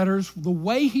these letters, the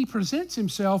way he presents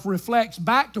himself reflects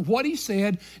back to what he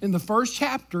said in the first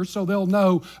chapter, so they'll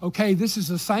know, okay, this is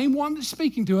the same one that's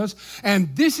speaking to us,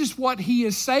 and this is what he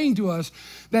is saying to us,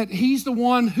 that he's the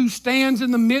one who stands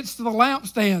in the midst of the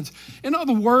lampstands. In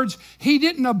other words, he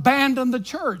didn't abandon the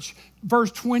church.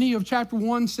 Verse 20 of chapter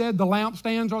 1 said the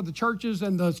lampstands are the churches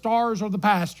and the stars are the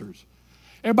pastors.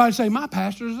 Everybody say, my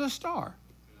pastor is a star.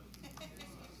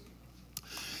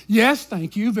 Yes,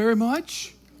 thank you very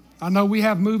much. I know we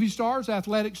have movie stars,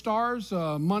 athletic stars,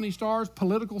 money stars,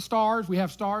 political stars. We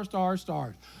have stars.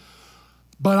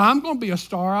 But I'm going to be a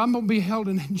star. I'm going to be held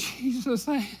in Jesus'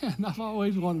 hand. I've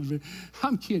always wanted to be.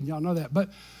 I'm kidding. Y'all know that. But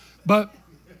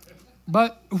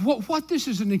what this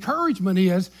is an encouragement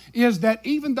is that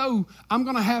even though I'm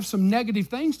going to have some negative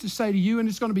things to say to you and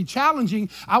it's going to be challenging,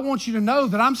 I want you to know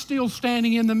that I'm still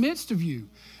standing in the midst of you.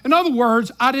 In other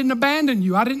words, I didn't abandon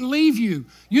you. I didn't leave you.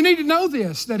 You need to know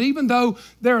this, that even though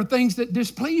there are things that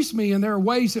displease me and there are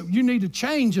ways that you need to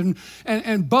change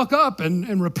and buck up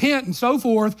and repent and so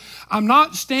forth, I'm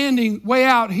not standing way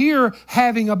out here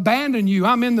having abandoned you.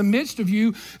 I'm in the midst of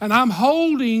you, and I'm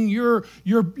holding your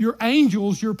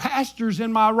angels, your pastors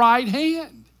in my right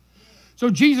hand. So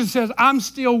Jesus says, I'm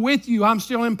still with you. I'm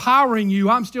still empowering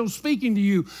you. I'm still speaking to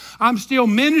you. I'm still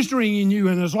ministering in you.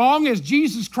 And as long as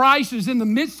Jesus Christ is in the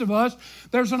midst of us,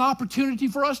 there's an opportunity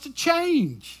for us to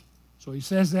change. So he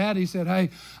says that. He said,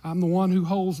 hey, I'm the one who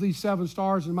holds these 7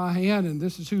 stars in my hand, and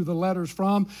this is who the letter's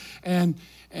from. And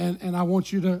I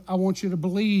want you to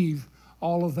believe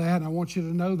all of that. And I want you to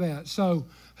know that. So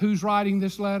who's writing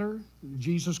this letter?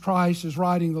 Jesus Christ is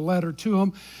writing the letter to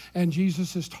them, and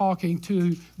Jesus is talking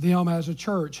to them as a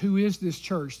church. Who is this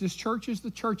church? This church is the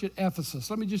church at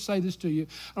Ephesus. Let me just say this to you.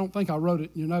 I don't think I wrote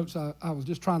it in your notes. I was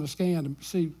just trying to scan to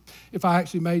see if I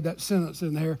actually made that sentence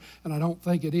in there, and I don't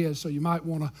think it is, so you might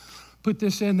want to put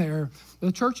this in there.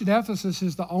 The church at Ephesus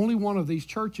is the only one of these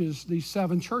churches, these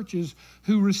 7 churches,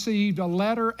 who received a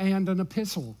letter and an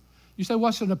epistle. You say,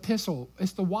 what's an epistle?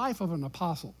 It's the wife of an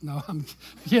apostle. No, I'm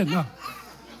kidding. No.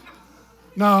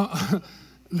 No,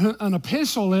 an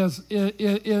epistle is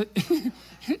a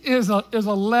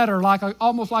letter,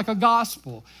 almost like a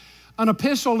gospel. An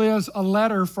epistle is a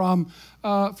letter from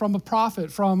a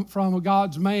prophet, from a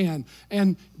God's man.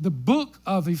 And the book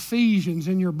of Ephesians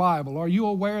in your Bible, are you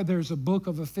aware there's a book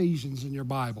of Ephesians in your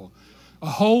Bible? A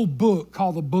whole book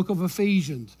called the book of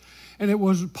Ephesians. And it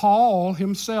was Paul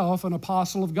himself, an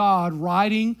apostle of God,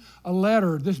 writing a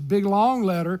letter, this big long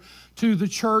letter, to the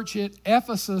church at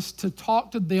Ephesus to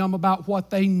talk to them about what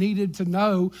they needed to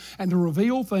know and to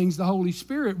reveal things the Holy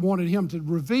Spirit wanted him to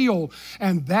reveal.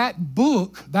 And that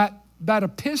book, that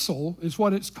epistle is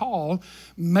what it's called,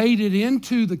 made it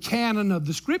into the canon of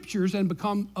the Scriptures and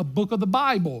become a book of the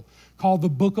Bible called the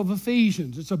book of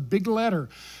Ephesians. It's a big letter.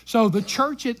 So the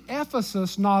church at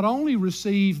Ephesus not only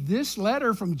received this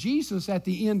letter from Jesus at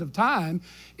the end of time,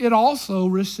 it also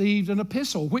received an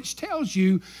epistle, which tells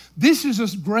you this is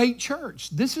a great church.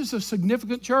 This is a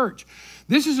significant church.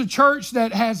 This is a church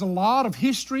that has a lot of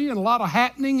history and a lot of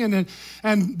happening, and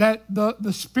that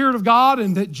the Spirit of God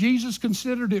and that Jesus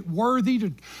considered it worthy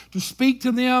to speak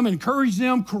to them, encourage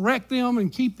them, correct them,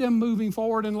 and keep them moving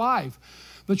forward in life.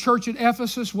 The church at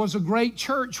Ephesus was a great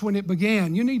church when it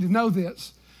began. You need to know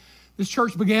this, This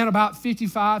church began about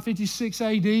 55, 56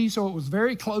 AD, so it was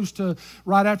very close to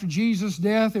right after Jesus'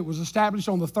 death. It was established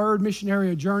on the third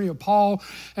missionary journey of Paul.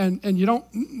 And the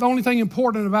only thing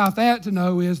important about that to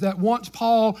know is that once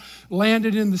Paul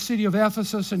landed in the city of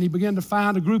Ephesus and he began to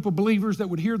find a group of believers that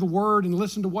would hear the word and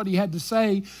listen to what he had to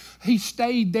say, he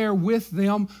stayed there with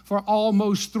them for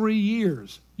almost 3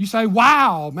 years. You say,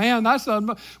 wow, man,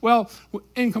 well,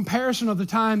 in comparison of the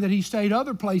time that he stayed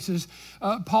other places,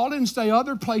 Paul didn't stay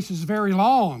other places very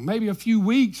long, maybe a few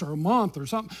weeks or a month or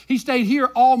something. He stayed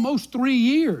here almost 3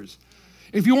 years.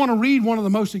 If you want to read one of the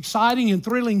most exciting and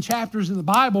thrilling chapters in the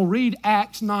Bible, read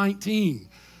Acts 19.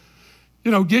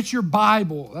 Get your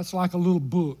Bible. That's like a little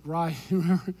book, right?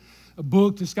 A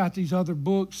book that's got these other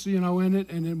books, in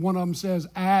it, and then one of them says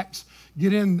Acts.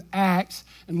 Get in Acts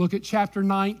and look at chapter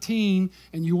 19,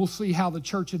 and you will see how the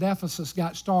church at Ephesus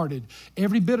got started.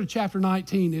 Every bit of chapter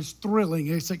 19 is thrilling.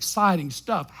 It's exciting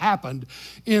stuff happened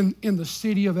in the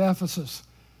city of Ephesus.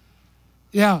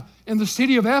 Yeah, in the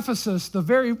city of Ephesus,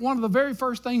 one of the very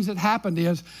first things that happened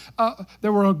is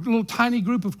there were a little tiny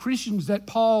group of Christians that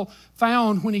Paul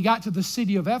found when he got to the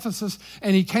city of Ephesus,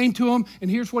 and he came to them, and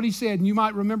here's what he said, and you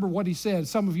might remember what he said.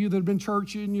 Some of you that have been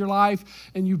church in your life,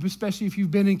 and especially if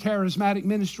you've been in charismatic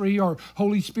ministry or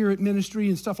Holy Spirit ministry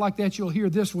and stuff like that, you'll hear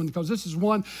this one, because this is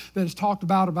one that is talked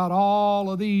about all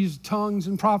of these tongues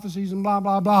and prophecies and blah,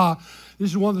 blah, blah.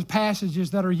 This is one of the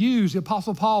passages that are used. The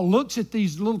Apostle Paul looks at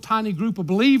these little tiny group of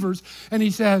believers and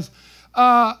he says,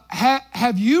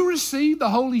 have you received the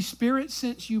Holy Spirit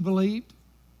since you believed?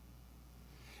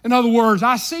 In other words,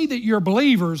 I see that you're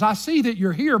believers. I see that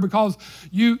you're here because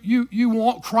you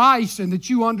want Christ and that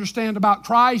you understand about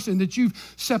Christ and that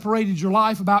you've separated your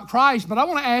life about Christ. But I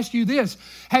want to ask you this.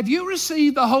 Have you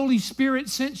received the Holy Spirit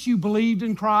since you believed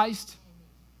in Christ?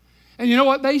 And you know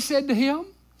what they said to him?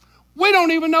 We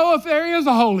don't even know if there is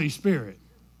a Holy Spirit.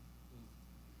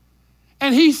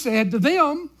 And he said to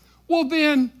them, well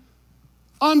then,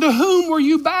 unto whom were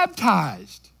you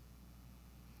baptized?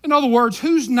 In other words,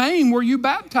 whose name were you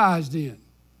baptized in?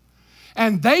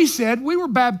 And they said, we were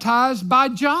baptized by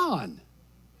John.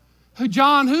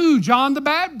 John who? John the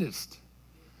Baptist,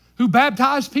 who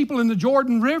baptized people in the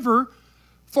Jordan River.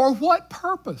 For what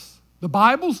purpose? The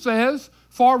Bible says,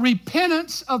 for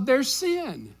repentance of their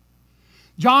sin.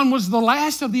 John was the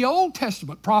last of the Old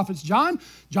Testament prophets. John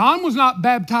was not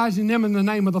baptizing them in the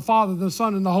name of the Father, the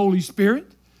Son, and the Holy Spirit.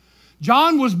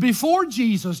 John was before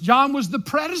Jesus. John was the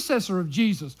predecessor of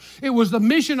Jesus. It was the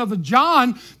mission of the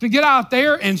John to get out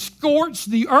there and scorch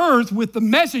the earth with the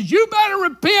message, you better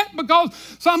repent because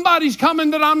somebody's coming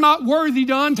that I'm not worthy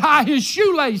to untie his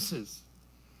shoelaces.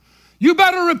 You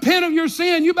better repent of your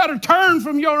sin. You better turn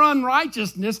from your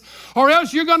unrighteousness or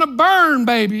else you're going to burn,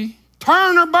 baby.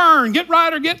 Turn or burn, get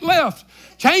right or get left.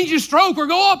 Change your stroke or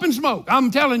go up in smoke.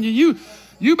 I'm telling you,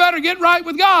 you better get right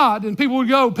with God. And people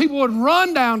would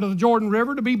run down to the Jordan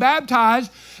River to be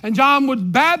baptized. And John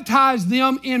would baptize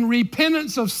them in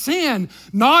repentance of sin,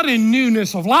 not in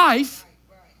newness of life.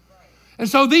 And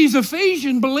so these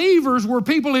Ephesian believers were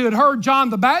people who had heard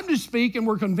John the Baptist speak and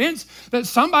were convinced that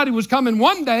somebody was coming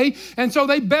one day, and so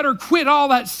they better quit all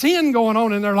that sin going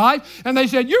on in their life. And they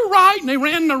said, you're right, and they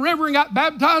ran in the river and got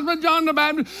baptized by John the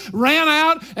Baptist, ran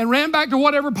out and ran back to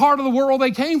whatever part of the world they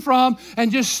came from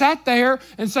and just sat there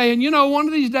and saying, one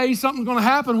of these days something's going to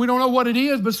happen. We don't know what it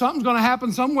is, but something's going to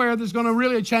happen somewhere that's going to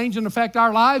really change and affect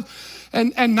our lives.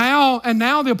 And now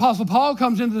the Apostle Paul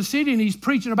comes into the city and he's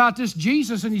preaching about this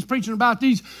Jesus and he's preaching about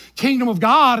these kingdom of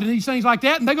God and these things like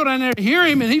that. And they go down there to hear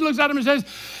him and he looks at them and says,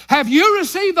 have you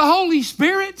received the Holy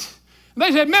Spirit? And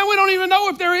they said, man, we don't even know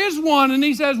if there is one. And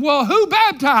he says, well, who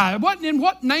baptized? In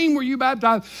what name were you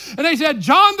baptized? And they said,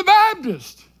 John the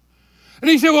Baptist. And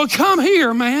he said, well, come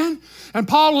here, man. And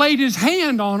Paul laid his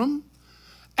hand on them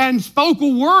and spoke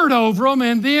a word over them.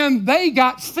 And then they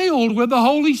got filled with the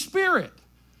Holy Spirit.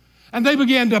 And they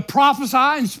began to prophesy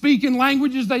and speak in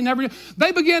languages they never did.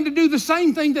 They began to do the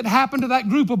same thing that happened to that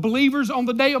group of believers on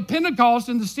the day of Pentecost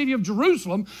in the city of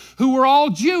Jerusalem, who were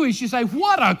all Jewish. You say,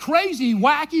 what a crazy,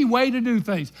 wacky way to do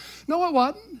things. No, it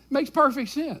wasn't. It makes perfect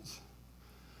sense.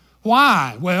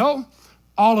 Why? Well,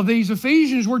 all of these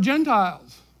Ephesians were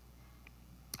Gentiles.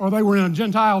 Or they were in a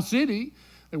Gentile city.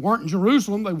 They weren't in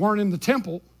Jerusalem. They weren't in the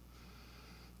temple.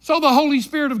 So the Holy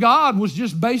Spirit of God was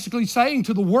just basically saying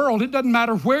to the world, it doesn't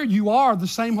matter where you are, the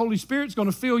same Holy Spirit's going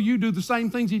to fill you, do the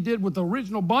same things he did with the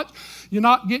original bunch. You're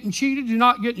not getting cheated. You're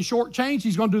not getting shortchanged.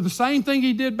 He's going to do the same thing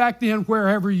he did back then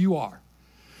wherever you are.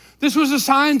 This was a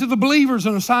sign to the believers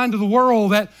and a sign to the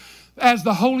world that as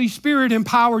the Holy Spirit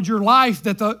empowered your life,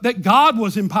 that God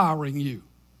was empowering you.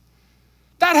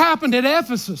 That happened at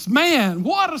Ephesus. Man,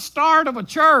 what a start of a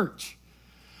church.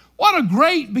 What a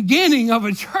great beginning of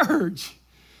a church.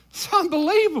 It's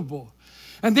unbelievable.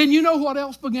 And then you know what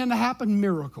else began to happen?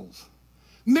 Miracles.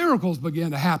 Miracles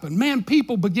began to happen. Man,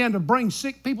 people began to bring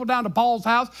sick people down to Paul's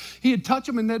house. He'd touch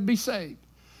them and they'd be saved.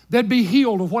 They'd be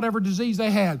healed of whatever disease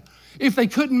they had. If they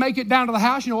couldn't make it down to the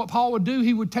house, you know what Paul would do?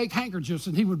 He would take handkerchiefs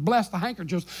and he would bless the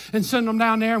handkerchiefs and send them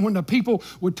down there. And when the people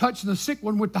would touch the sick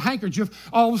one with the handkerchief,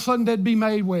 all of a sudden they'd be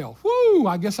made well. Woo!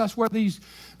 I guess that's where these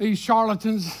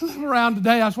charlatans around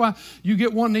today, that's why you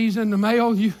get one of these in the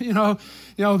mail. You know,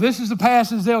 this is the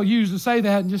passage they'll use to say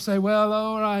that and just say, well,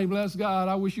 all right, bless God,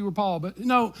 I wish you were Paul. But,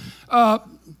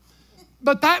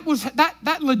 but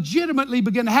that legitimately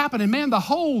began to happen. And, man, the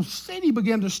whole city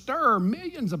began to stir,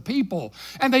 millions of people.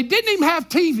 And they didn't even have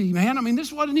TV, man. I mean,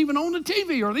 this wasn't even on the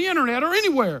TV or the internet or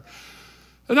anywhere.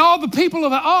 And all the people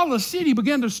of all the city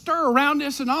began to stir around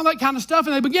this and all that kind of stuff.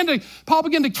 And Paul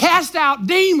began to cast out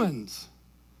demons.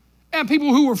 And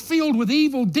people who were filled with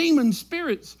evil demon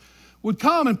spirits would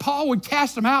come and Paul would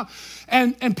cast them out.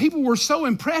 And people were so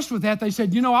impressed with that, they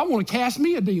said, I want to cast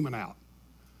me a demon out.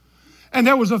 And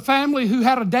there was a family who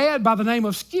had a dad by the name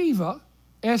of Sceva,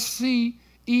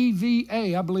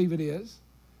 S-C-E-V-A, I believe it is.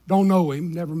 Don't know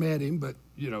him, never met him, but,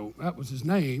 that was his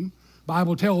name.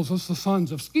 Bible tells us the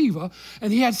sons of Sceva.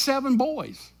 And he had 7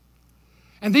 boys.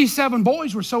 And these 7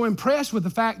 boys were so impressed with the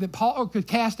fact that Paul could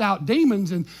cast out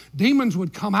demons and demons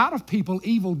would come out of people,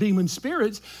 evil demon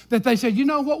spirits, that they said,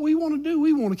 what we want to do?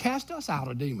 We want to cast us out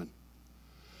a demon.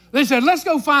 They said, let's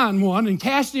go find one and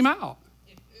cast him out.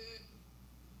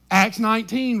 Acts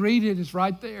 19, read it, it's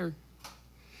right there.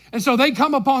 And so they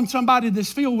come upon somebody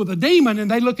that's filled with a demon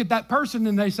and they look at that person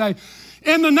and they say,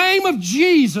 in the name of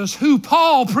Jesus, who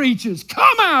Paul preaches,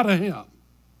 come out of him.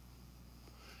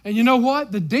 And you know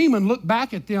what? The demon looked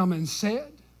back at them and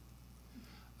said,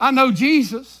 I know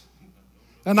Jesus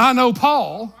and I know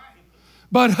Paul,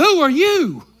 but who are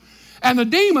you? And the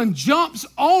demon jumps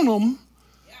on them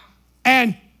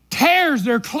and tears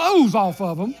their clothes off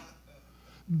of them,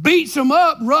 beats them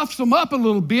up, roughs them up a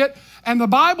little bit, and the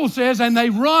Bible says, and they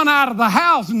run out of the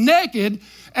house naked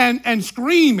and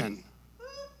screaming.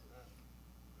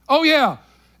 Oh yeah,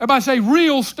 everybody say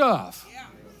real stuff.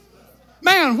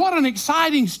 Man, what an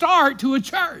exciting start to a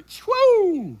church.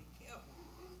 Woo!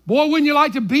 Boy, wouldn't you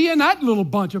like to be in that little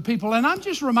bunch of people? And I'm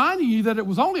just reminding you that it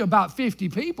was only about 50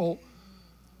 people,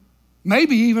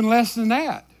 maybe even less than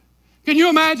that. Can you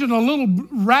imagine a little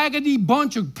raggedy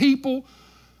bunch of people,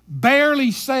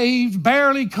 barely saved,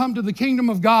 barely come to the kingdom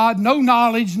of God, no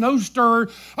knowledge, no stir.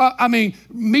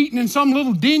 Meeting in some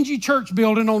little dingy church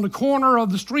building on the corner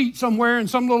of the street somewhere in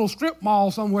some little strip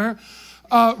mall somewhere,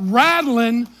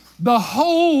 rattling the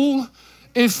whole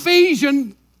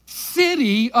Ephesian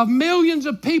city of millions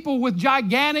of people with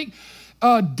gigantic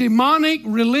demonic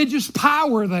religious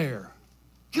power there.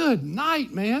 Good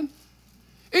night, man.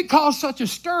 It caused such a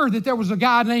stir that there was a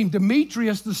guy named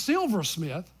Demetrius the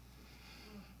silversmith.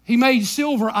 He made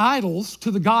silver idols to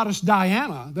the goddess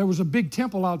Diana. There was a big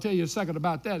temple. I'll tell you a second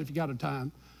about that if you got a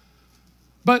time.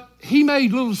 But he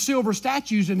made little silver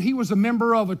statues, and he was a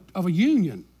member of a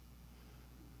union.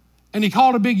 And he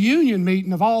called a big union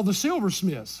meeting of all the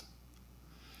silversmiths.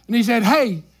 And he said,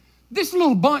 hey, this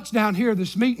little bunch down here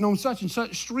that's meeting on such and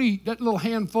such street, that little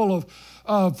handful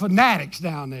of fanatics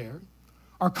down there,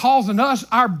 are causing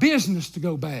our business to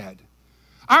go bad.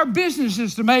 Our business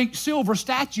is to make silver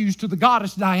statues to the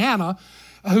goddess Diana,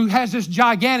 who has this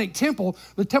gigantic temple.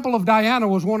 The temple of Diana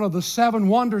was one of the 7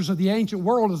 wonders of the ancient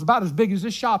world. It's about as big as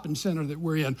this shopping center that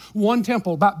we're in. One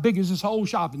temple about big as this whole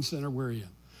shopping center we're in.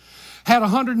 Had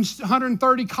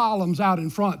 130 columns out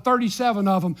in front, 37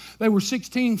 of them. They were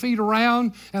 16 feet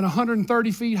around and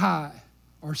 130 feet high.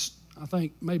 Or I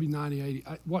think maybe 90, 80,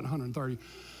 what 130?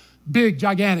 Big,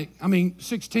 gigantic.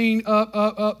 16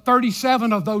 up.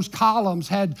 37 of those columns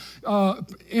had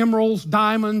emeralds,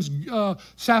 diamonds,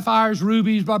 sapphires,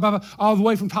 rubies, blah, blah, blah, all the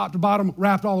way from top to bottom,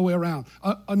 wrapped all the way around.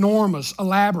 Enormous,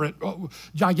 elaborate,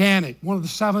 gigantic. One of the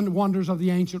 7 wonders of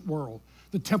the ancient world.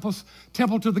 The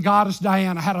temple to the goddess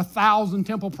Diana had 1,000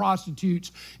 temple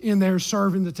prostitutes in there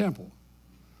serving the temple.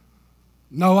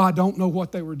 No, I don't know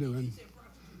what they were doing.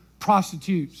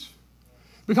 Prostitutes.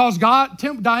 Because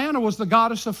Diana was the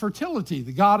goddess of fertility,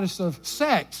 the goddess of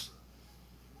sex.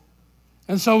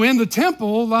 And so in the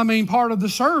temple, part of the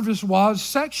service was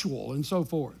sexual and so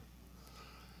forth.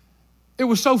 It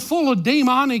was so full of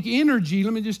demonic energy.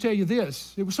 Let me just tell you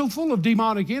this. It was so full of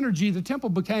demonic energy, the temple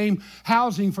became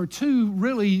housing for 2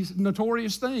 really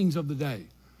notorious things of the day.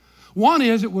 One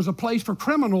is it was a place for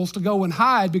criminals to go and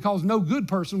hide because no good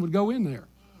person would go in there.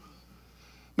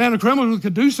 Man, a criminal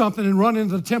could do something and run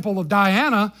into the temple of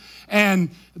Diana,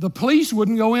 and the police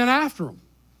wouldn't go in after them.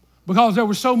 because there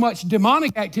was so much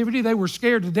demonic activity. They were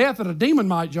scared to death that a demon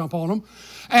might jump on them.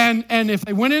 And if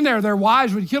they went in there, their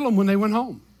wives would kill them when they went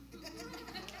home.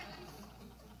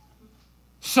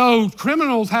 So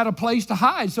criminals had a place to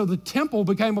hide. So the temple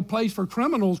became a place for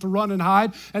criminals to run and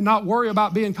hide and not worry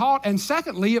about being caught. And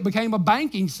secondly, it became a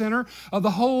banking center of the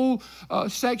whole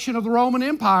section of the Roman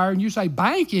Empire. And you say,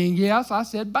 banking? Yes, I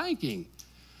said banking.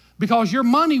 Because your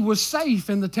money was safe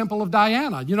in the temple of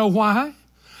Diana. You know why?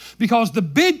 Because the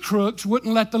big crooks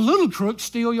wouldn't let the little crooks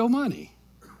steal your money.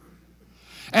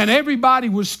 And everybody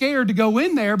was scared to go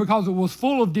in there because it was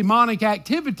full of demonic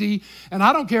activity. And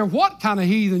I don't care what kind of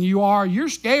heathen you are, you're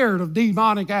scared of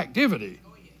demonic activity.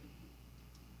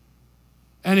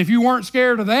 And if you weren't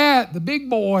scared of that, the big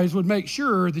boys would make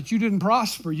sure that you didn't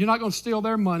prosper. You're not going to steal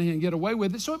their money and get away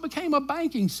with it. So it became a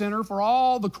banking center for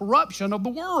all the corruption of the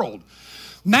world.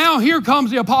 Now here comes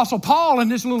the Apostle Paul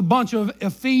and this little bunch of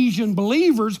Ephesian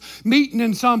believers meeting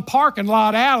in some parking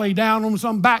lot alley down on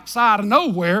some backside of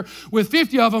nowhere with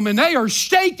 50 of them, and they are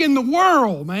shaking the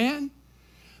world, man.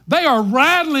 They are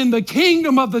rattling the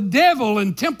kingdom of the devil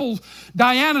and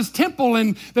Diana's temple,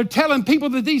 and they're telling people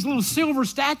that these little silver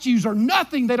statues are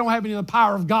nothing. They don't have any of the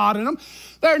power of God in them.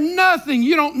 They're nothing.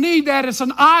 You don't need that. It's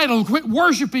an idol. Quit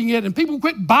worshiping it. And people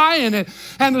quit buying it.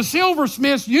 And the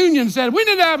silversmiths union said, we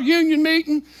need to have a union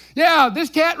meeting. Yeah, this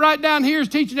cat right down here is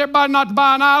teaching everybody not to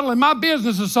buy an idol, and my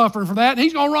business is suffering for that. And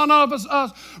he's going to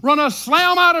run us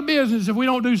slam out of business if we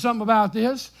don't do something about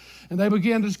this. And they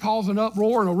began to cause an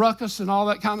uproar and a ruckus and all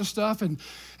that kind of stuff. And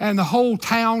the whole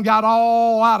town got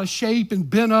all out of shape and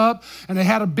bent up. And they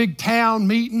had a big town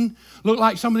meeting. Looked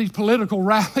like some of these political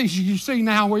rallies you see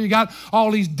now where you got all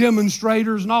these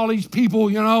demonstrators and all these people,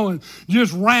 you know, and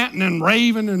just ranting and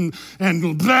raving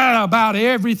and blah about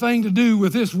everything to do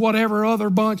with this whatever other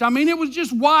bunch. I mean, it was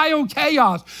just wild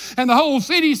chaos. And the whole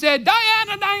city said,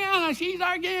 Diana, she's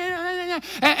our...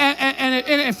 And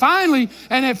it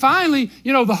finally,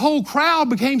 you know, the whole crowd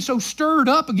became so stirred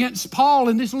up against Paul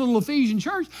and this little Ephesian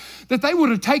church that they would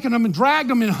have taken them and dragged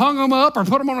them and hung them up or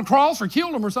put them on a cross or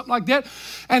killed them or something like that.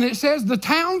 And it says the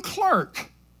town clerk,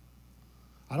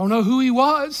 I don't know who he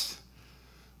was,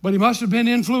 but he must have been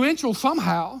influential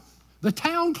somehow. The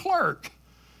town clerk.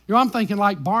 You know, I'm thinking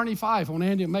like Barney Fife on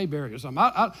Andy and Mayberry or something.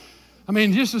 I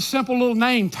mean, just a simple little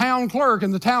name, town clerk.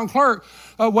 And the town clerk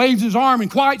waves his arm and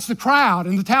quiets the crowd.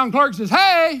 And the town clerk says,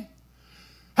 hey,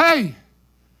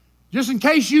 just in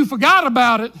case you forgot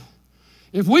about it,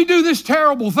 if we do this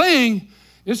terrible thing,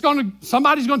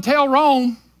 somebody's going to tell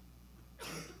Rome.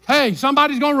 Hey,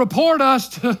 somebody's going to report us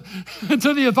to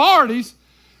the authorities,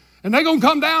 and they're going to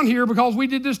come down here because we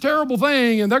did this terrible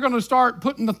thing, and they're going to start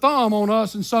putting the thumb on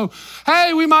us. And so,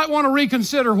 hey, we might want to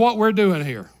reconsider what we're doing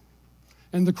here.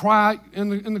 And the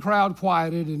crowd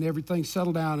quieted, and everything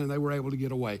settled down, and they were able to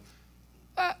get away.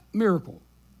 Miracle.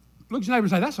 Look at your neighbor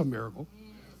and say, that's a miracle.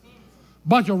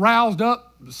 Bunch of roused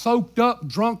up, soaked up,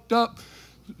 drunked up,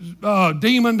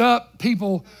 demoned up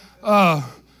people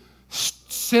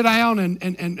sit down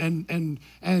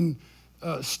and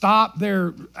stop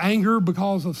their anger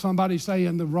because of somebody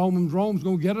saying Rome's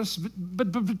going to get us.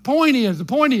 But the point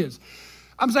is,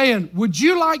 I'm saying, would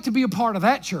you like to be a part of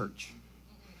that church?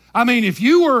 I mean, if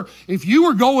you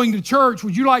were going to church,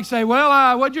 would you like to say,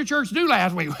 well, what did your church do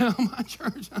last week? Well, my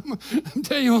church, I'm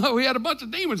telling you what, we had a bunch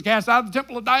of demons cast out of the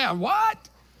temple of Diana. What?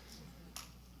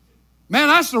 Man,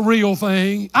 that's the real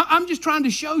thing. I'm just trying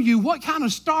to show you what kind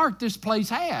of start this place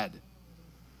had.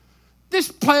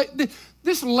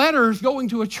 This letter is going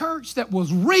to a church that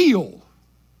was real,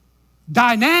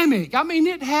 dynamic. I mean,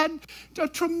 it had a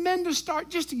tremendous start.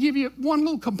 Just to give you one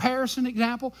little comparison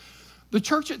example, the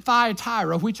church at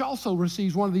Thyatira, which also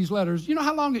receives one of these letters, you know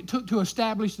how long it took to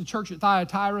establish the church at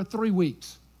Thyatira? 3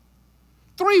 weeks.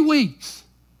 3 weeks.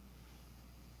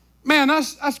 Man,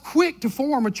 that's quick to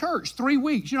form a church, 3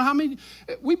 weeks. You know how many?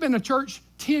 We've been a church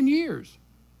 10 years.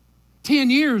 10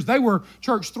 years, they were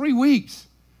church 3 weeks.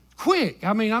 Quick.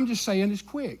 I mean, I'm just saying it's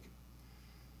quick.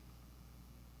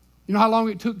 You know how long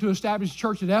it took to establish a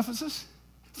church at Ephesus?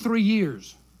 3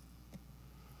 years.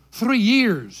 3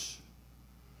 years.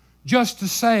 Just to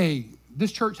say,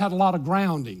 this church had a lot of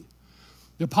grounding.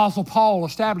 The Apostle Paul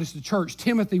established the church.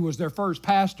 Timothy was their first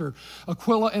pastor.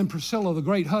 Aquila and Priscilla, the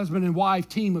great husband and wife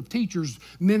team of teachers,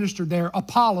 ministered there.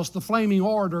 Apollos, the flaming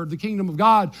orator of the kingdom of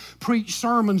God, preached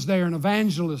sermons there in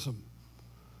evangelism.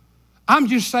 I'm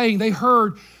just saying they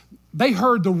heard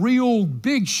the real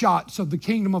big shots of the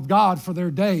kingdom of God for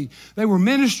their day. They were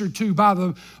ministered to by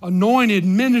the anointed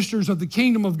ministers of the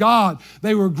kingdom of God.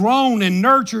 They were grown and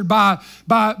nurtured by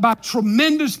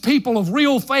tremendous people of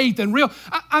real faith and real.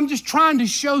 I'm just trying to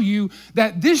show you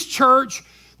that this church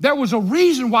There was a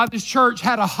reason why this church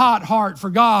had a hot heart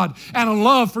for God and a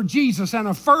love for Jesus and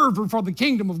a fervor for the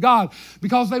kingdom of God,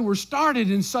 because they were started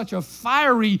in such a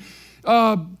fiery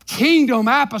kingdom,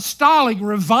 apostolic,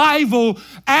 revival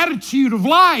attitude of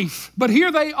life. But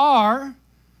here they are,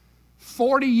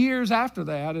 40 years after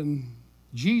that, and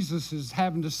Jesus is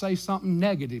having to say something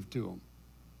negative to them.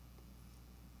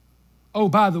 Oh,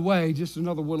 by the way, just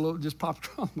another little just popped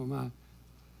across my mind.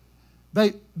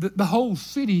 The whole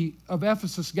city of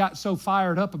Ephesus got so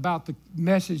fired up about the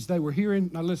message they were hearing.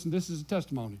 Now listen, this is a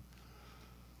testimony.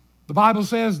 The Bible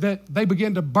says that they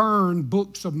began to burn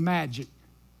books of magic.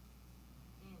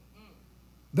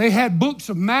 They had books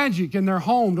of magic in their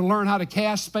home to learn how to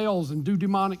cast spells and do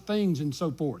demonic things and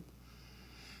so forth.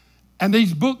 And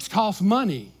these books cost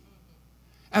money.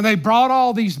 And they brought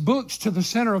all these books to the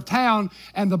center of town,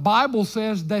 and the Bible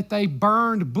says that they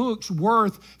burned books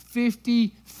worth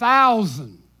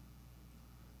 50,000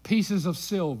 pieces of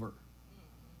silver.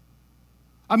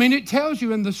 I mean, it tells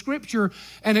you in the scripture,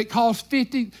 and it cost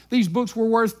these books were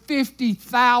worth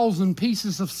 50,000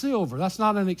 pieces of silver. That's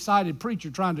not an excited preacher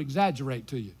trying to exaggerate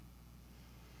to you.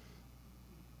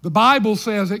 The Bible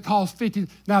says it cost 50.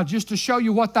 Now, just to show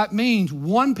you what that means,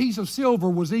 one piece of silver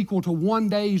was equal to 1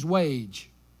 day's wage.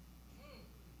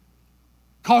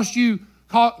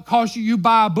 You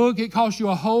buy a book, it costs you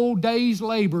a whole day's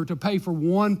labor to pay for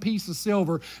one piece of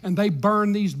silver, and they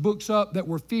burned these books up that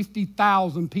were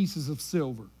 50,000 pieces of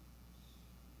silver.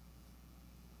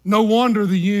 No wonder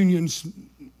the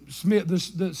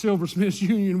silversmiths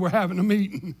union were having a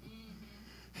meeting.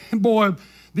 And boy,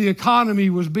 the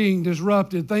economy was being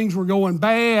disrupted. Things were going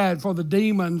bad for the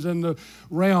demons in the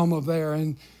realm of there.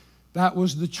 And that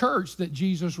was the church that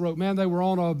Jesus wrote. Man, they were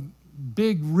on a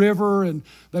big river, and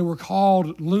they were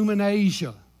called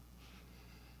Luminasia.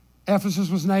 Ephesus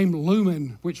was named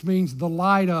Lumen, which means the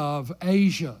light of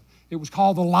Asia. It was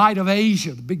called the light of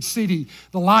Asia, the big city,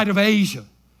 the light of Asia.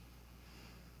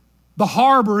 The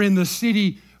harbor in the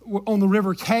city on the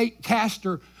river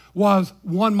Castor was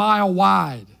 1 mile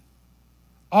wide.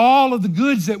 All of the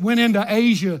goods that went into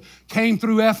Asia came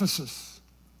through Ephesus.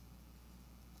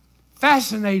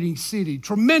 Fascinating city,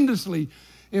 tremendously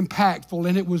impactful,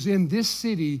 and it was in this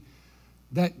city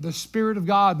that the Spirit of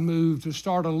God moved to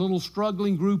start a little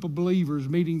struggling group of believers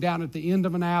meeting down at the end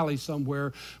of an alley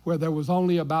somewhere where there was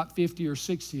only about 50 or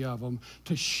 60 of them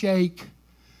to shake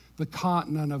the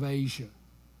continent of Asia.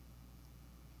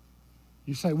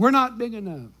 You say, we're not big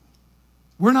enough.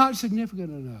 We're not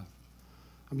significant enough.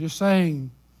 I'm just saying,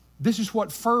 this is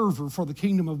what fervor for the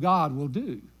kingdom of God will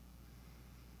do.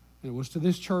 And it was to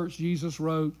this church Jesus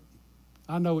wrote,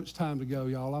 I know it's time to go,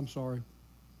 y'all. I'm sorry.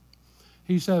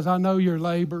 He says, I know your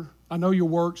labor. I know your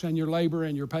works and your labor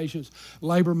and your patience.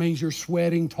 Labor means you're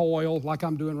sweating toil like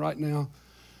I'm doing right now.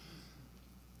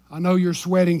 I know you're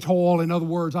sweating toil. In other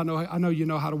words, I know you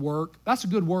know how to work. That's a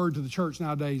good word to the church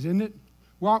nowadays, isn't it?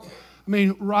 Well, I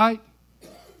mean, right?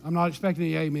 I'm not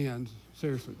expecting any amens,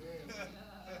 seriously.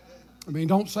 I mean,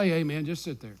 don't say amen. Just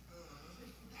sit there.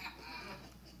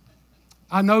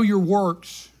 I know your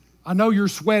works. I know you're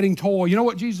sweating toil. You know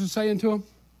what Jesus is saying to him?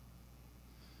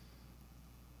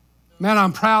 Man,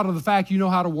 I'm proud of the fact you know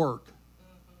how to work.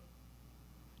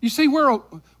 You see,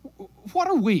 what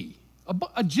are we?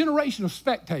 A generation of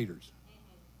spectators,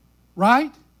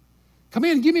 right? Come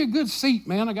in and give me a good seat,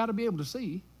 man. I got to be able to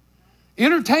see.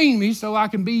 Entertain me so I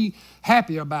can be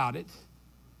happy about it.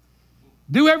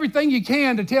 Do everything you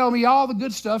can to tell me all the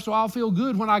good stuff so I'll feel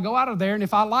good when I go out of there, and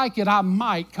if I like it, I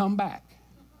might come back.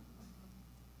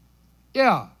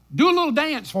 Yeah, do a little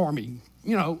dance for me.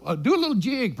 You know, do a little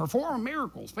jig, perform a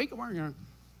miracle, speak a word.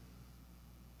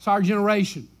 It's our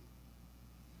generation.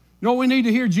 You know what we need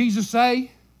to hear Jesus say?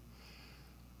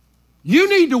 You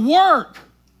need to work.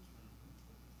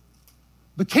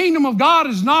 The kingdom of God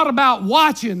is not about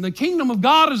watching. The kingdom of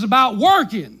God is about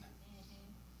working.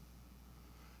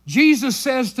 Jesus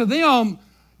says to them,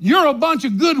 you're a bunch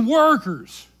of good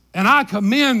workers, and I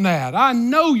commend that. I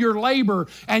know your labor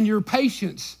and your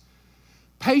patience.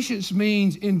 Patience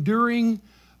means enduring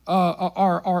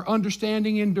or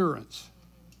understanding endurance.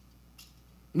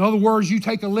 In other words, you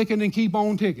take a licking and keep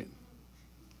on ticking.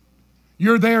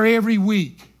 You're there every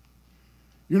week.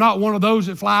 You're not one of those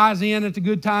that flies in at the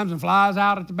good times and flies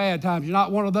out at the bad times. You're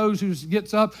not one of those who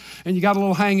gets up and you got a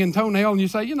little hanging toenail and you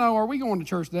say, you know, are we going to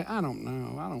church today? I don't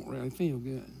know. I don't really feel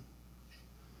good.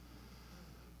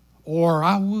 Or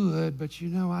I would, but you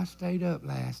know, I stayed up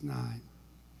last night.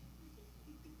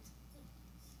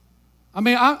 I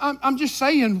mean, I'm just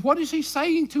saying, what is he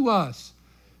saying to us?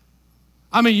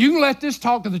 I mean, you can let this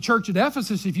talk to the church at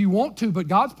Ephesus if you want to, but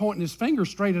God's pointing his finger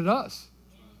straight at us.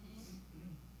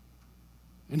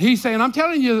 And he's saying, I'm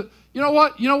telling you, you know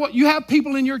what? You have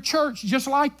people in your church just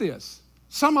like this.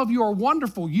 Some of you are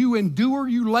wonderful. You endure,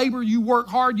 you labor, you work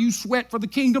hard, you sweat for the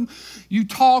kingdom. You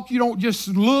talk, you don't just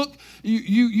look.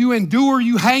 You endure,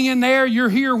 you hang in there. You're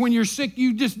here when you're sick.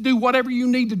 You just do whatever you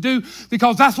need to do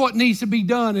because that's what needs to be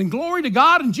done. And glory to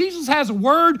God. And Jesus has a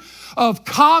word of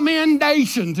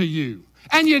commendation to you.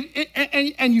 And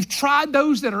you've tried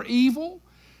those that are evil,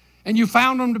 and you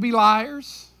found them to be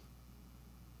liars.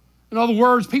 In other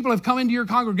words, people have come into your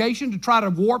congregation to try to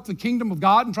warp the kingdom of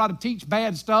God and try to teach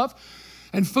bad stuff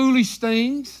and foolish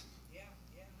things.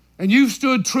 And you've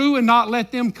stood true and not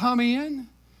let them come in.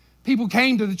 People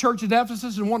came to the church at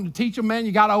Ephesus and wanted to teach them, man,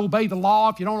 you got to obey the law.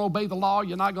 If you don't obey the law,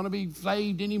 you're not going to be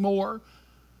saved anymore.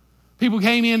 People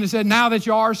came in and said, now that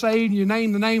you are saved and you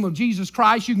name the name of Jesus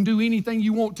Christ, you can do anything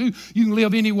you want to. You can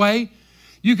live anyway.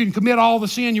 You can commit all the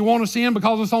sin you want to sin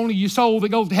because it's only your soul that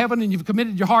goes to heaven, and you've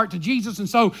committed your heart to Jesus. And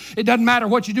so it doesn't matter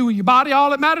what you do with your body. All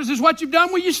that matters is what you've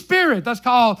done with your spirit. That's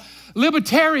called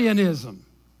libertarianism.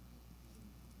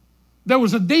 There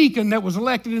was a deacon that was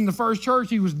elected in the first church.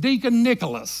 He was Deacon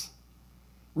Nicholas.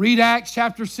 Read Acts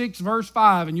chapter 6, verse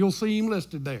 5, and you'll see him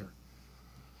listed there.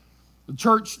 The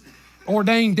church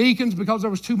ordained deacons because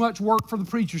there was too much work for the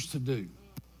preachers to do.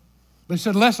 They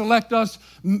said, let's elect us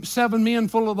 7 men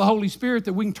full of the Holy Spirit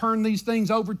that we can turn these things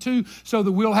over to so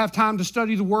that we'll have time to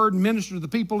study the Word and minister to the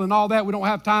people and all that. We don't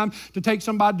have time to take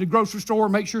somebody to the grocery store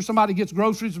and make sure somebody gets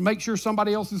groceries and make sure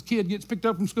somebody else's kid gets picked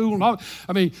up from school. And all.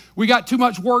 I mean, we got too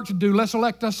much work to do. Let's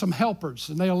elect us some helpers.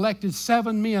 And they elected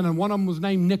 7 men, and one of them was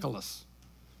named Nicholas.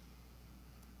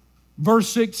 Verse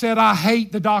 6 said, I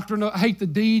hate the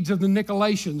deeds of the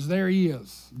Nicolaitans. There he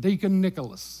is, Deacon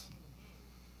Nicholas.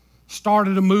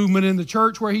 Started a movement in the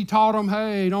church where he taught them,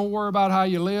 hey, don't worry about how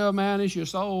you live, man. It's your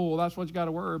soul. That's what you got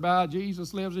to worry about.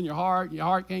 Jesus lives in your heart, and your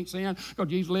heart can't sin because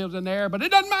Jesus lives in there. But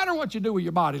it doesn't matter what you do with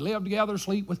your body. Live together,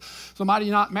 sleep with somebody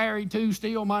you're not married to,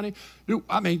 steal money. Do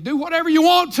whatever you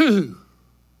want to.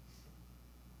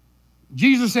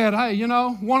 Jesus said, hey,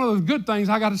 one of the good things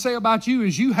I got to say about you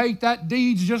is you hate that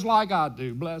deeds just like I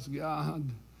do. Bless God.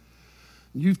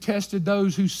 You've tested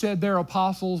those who said they're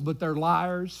apostles, but they're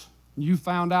liars. You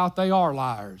found out they are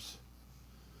liars.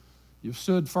 You've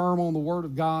stood firm on the Word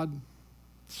of God.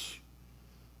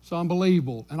 It's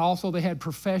unbelievable. And also they had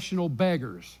professional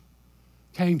beggars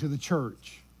came to the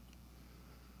church.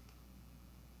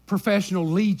 Professional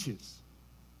leeches.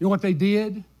 You know what they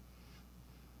did?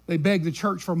 They begged the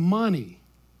church for money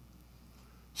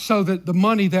so that the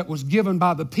money that was given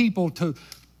by the people to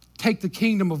take the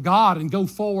kingdom of God and go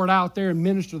forward out there and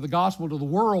minister the gospel to the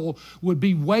world would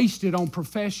be wasted on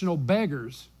professional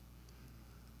beggars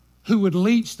who would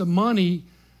leech the money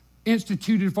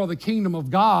instituted for the kingdom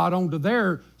of God onto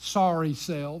their sorry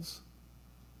selves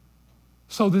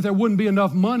so that there wouldn't be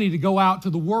enough money to go out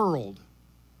to the world.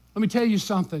 Let me tell you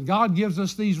something. God gives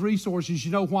us these resources,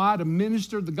 you know why? To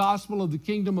minister the gospel of the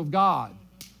kingdom of God,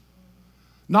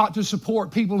 not to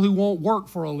support people who won't work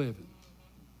for a living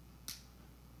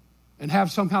and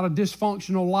have some kind of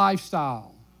dysfunctional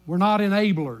lifestyle. We're not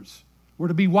enablers. We're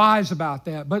to be wise about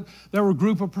that. But there were a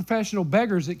group of professional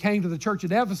beggars that came to the church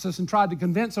at Ephesus and tried to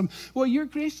convince them, well, you're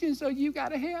Christian, so you got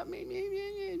to help me.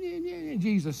 And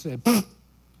Jesus said, if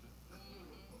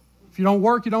you don't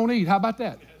work, you don't eat. How about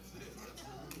that?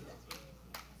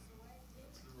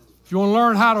 If you want to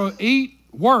learn how to eat,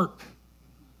 work.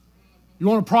 You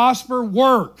want to prosper,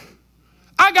 work.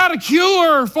 I got a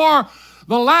cure for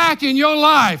the lack in your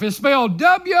life. It's spelled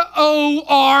W-O-R-K.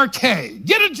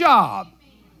 Get a job.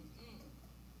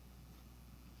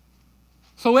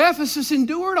 So Ephesus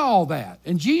endured all that.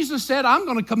 And Jesus said, I'm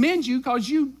going to commend you because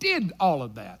you did all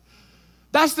of that.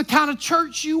 That's the kind of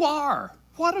church you are.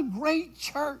 What a great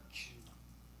church.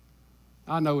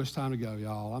 I know it's time to go,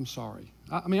 y'all. I'm sorry.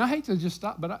 I hate to just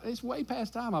stop, but it's way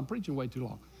past time. I'm preaching way too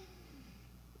long.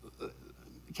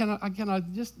 I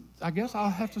guess I'll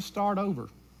have to start over.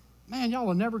 Man, y'all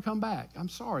will never come back. I'm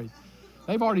sorry.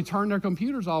 They've already turned their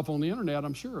computers off on the internet,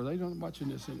 I'm sure. They don't watching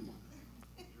this anymore.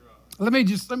 Let me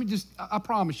just, I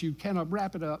promise you, can I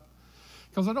wrap it up?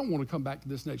 Because I don't want to come back to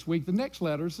this next week. The next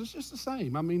letters, it's just the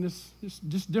same. I mean, it's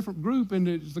just a different group, and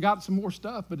it's got some more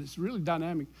stuff, but it's really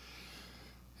dynamic.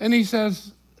 And he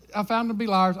says, I found them to be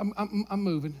liars. I'm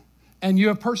moving. And you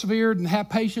have persevered and have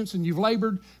patience, and you've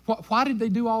labored. Why did they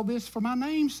do all this? For my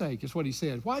name's sake, is what he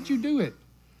said. Why'd you do it?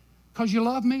 Because you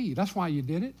love me. That's why you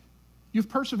did it. You've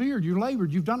persevered. You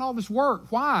labored. You've done all this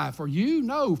work. Why? For you?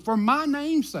 No, for my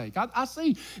name's sake. I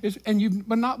see. And you've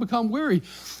not become weary.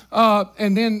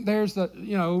 And then there's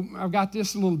I've got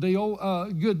this little deal.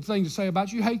 Good thing to say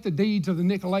about you. You hate the deeds of the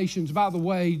Nicolaitans. By the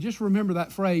way, just remember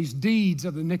that phrase, deeds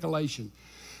of the Nicolaitans.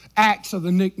 acts of the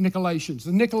Nicolaitans.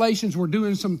 The Nicolaitans were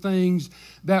doing some things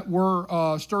that were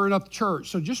stirring up the church.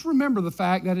 So just remember the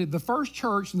fact that at the first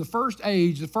church in the first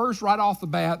age, the first right off the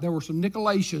bat, there were some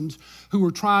Nicolaitans who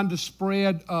were trying to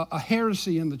spread a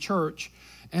heresy in the church.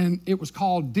 And it was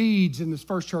called deeds in this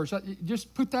first church.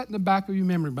 Just put that in the back of your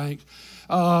memory banks.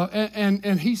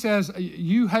 And he says,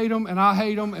 you hate them and I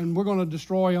hate them and we're going to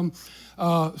destroy them.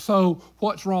 So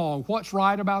what's wrong? What's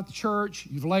right about the church?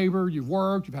 You've labored, you've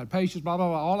worked, you've had patience, blah, blah,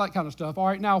 blah, all that kind of stuff. All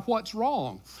right, now what's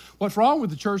wrong? What's wrong with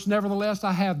the church? Nevertheless,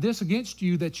 I have this against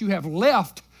you, that you have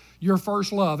left your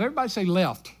first love. Everybody say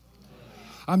left.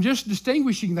 I'm just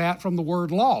distinguishing that from the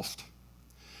word lost.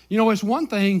 You know, it's one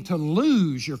thing to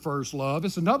lose your first love.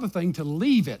 It's another thing to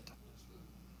leave it.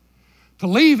 To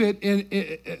leave it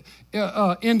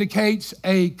indicates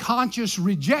a conscious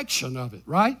rejection of it,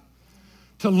 right?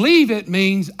 To leave it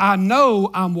means I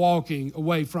know I'm walking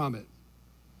away from it.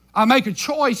 I make a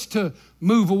choice to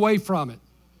move away from it.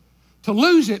 To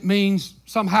lose it means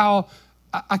somehow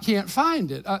I can't find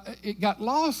it. It got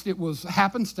lost. It was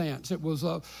happenstance. It was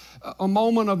a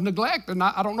moment of neglect, and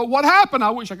I don't know what happened. I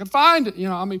wish I could find it. You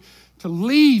know, I mean, to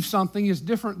leave something is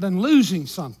different than losing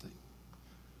something.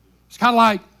 It's kind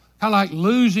of like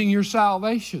losing your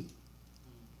salvation.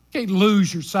 You can't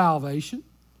lose your salvation.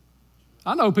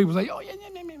 I know people say, "Oh, yeah."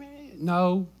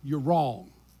 No, you're wrong.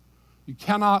 You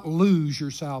cannot lose your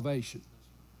salvation.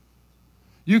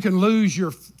 You can lose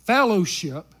your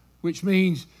fellowship, which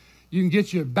means you can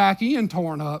get your back end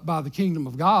torn up by the kingdom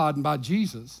of God and by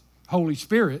Jesus, Holy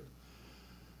Spirit.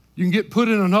 You can get put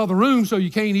in another room so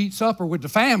you can't eat supper with the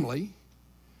family.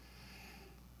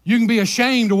 You can be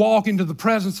ashamed to walk into the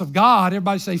presence of God.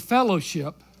 Everybody say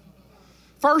fellowship.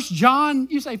 1 John,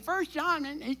 you say 1 John,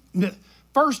 man.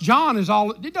 1 John is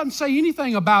all, it doesn't say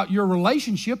anything about your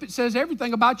relationship. It says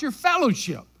everything about your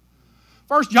fellowship.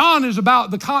 1 John is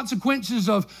about the consequences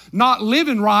of not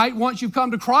living right. Once you've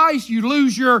come to Christ, you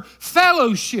lose your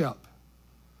fellowship,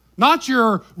 not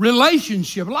your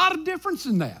relationship. A lot of difference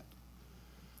in that.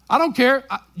 I don't care.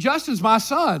 Justin's my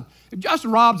son. If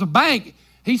Justin robs a bank,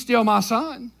 he's still my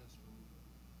son.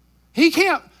 He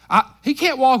can't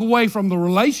walk away from the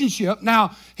relationship.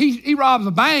 Now, he robs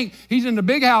a bank. He's in the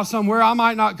big house somewhere. I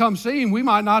might not come see him. We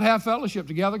might not have fellowship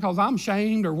together because I'm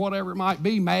shamed or whatever it might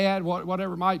be, mad,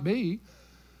 whatever it might be.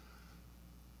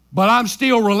 But I'm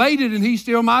still related and he's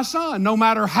still my son, no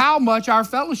matter how much our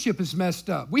fellowship is messed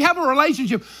up. We have a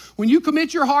relationship. When you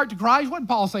commit your heart to Christ, what did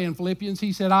Paul say in Philippians?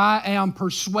 He said, I am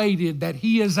persuaded that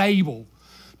he is able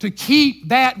to keep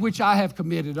that which I have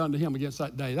committed unto him against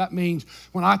that day. That means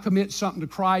when I commit something to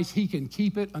Christ, he can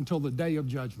keep it until the day of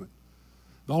judgment.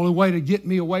 The only way to get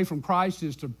me away from Christ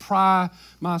is to pry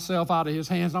myself out of his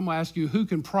hands. I'm going to ask you, who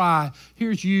can pry?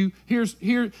 Here's you. Here's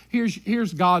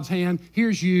God's hand.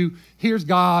 Here's you. Here's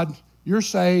God. You're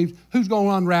saved. Who's going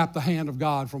to unwrap the hand of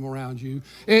God from around you?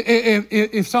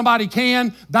 If somebody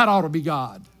can, that ought to be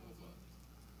God.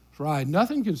 That's right.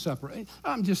 Nothing can separate.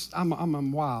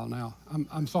 I'm wild now.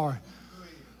 I'm sorry.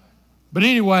 But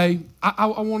anyway, I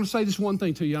want to say this one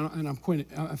thing to you, and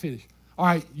I'm finished. All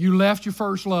right, you left your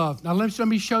first love. Now let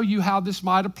me show you how this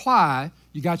might apply.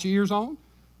 You got your ears on?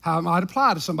 How it might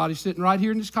apply to somebody sitting right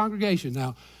here in this congregation.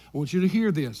 Now, I want you to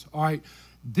hear this. All right,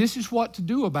 this is what to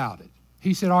do about it.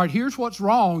 He said, all right, here's what's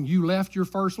wrong. You left your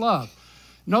first love.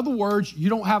 In other words, you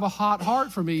don't have a hot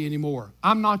heart for me anymore.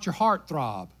 I'm not your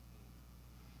heartthrob.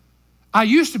 I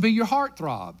used to be your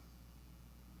heartthrob.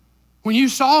 When you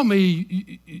saw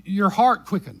me, your heart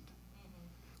quickened.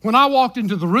 When I walked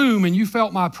into the room and you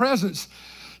felt my presence,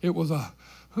 it was a,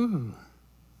 whew.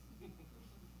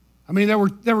 I mean, there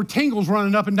were tingles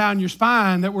running up and down your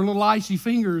spine that were little icy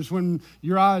fingers when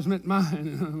your eyes met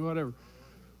mine, whatever.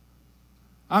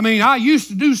 I mean, I used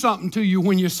to do something to you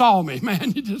when you saw me,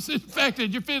 man. It just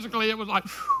affected you physically. It was like,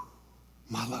 whew,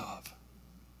 my love.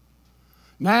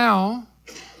 Now,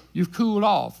 you've cooled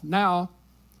off. Now,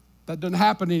 that doesn't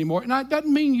happen anymore. And that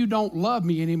doesn't mean you don't love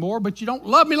me anymore, but you don't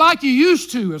love me like you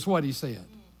used to, is what he said.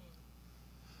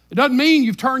 It doesn't mean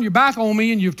you've turned your back on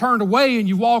me and you've turned away and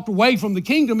you've walked away from the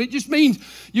kingdom. It just means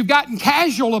you've gotten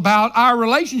casual about our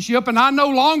relationship and I no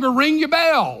longer ring your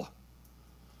bell.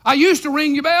 I used to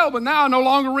ring your bell, but now I no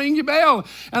longer ring your bell.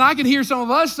 And I can hear some of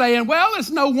us saying, well,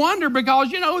 it's no wonder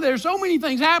because, you know, there's so many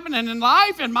things happening in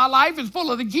life and my life is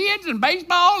full of the kids and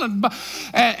baseball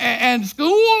and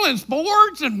school and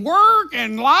sports and work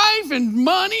and life and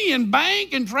money and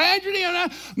bank and tragedy.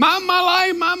 And my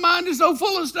life, my mind is so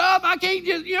full of stuff. I can't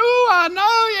just, I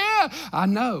know, yeah. I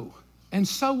know. And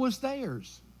so was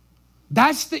theirs.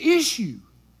 That's the issue.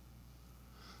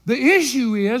 The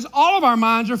issue is all of our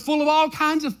minds are full of all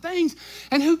kinds of things.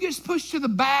 And who gets pushed to the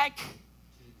back?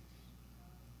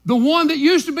 The one that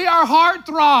used to be our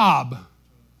heartthrob.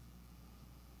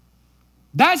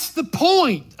 That's the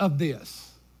point of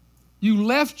this. You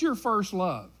left your first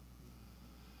love.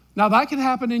 Now, that can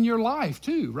happen in your life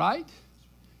too, right?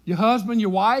 Your husband, your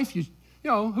wife, you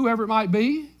know, whoever it might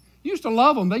be, you used to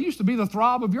love them. They used to be the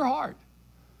throb of your heart.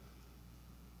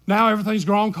 Now everything's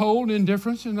grown cold and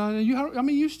indifference, and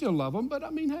you still love them, but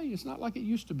hey, it's not like it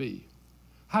used to be.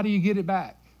 How do you get it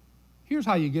back? Here's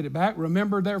how you get it back.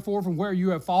 Remember, therefore, from where you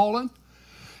have fallen.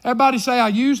 Everybody say, I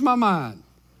use my mind.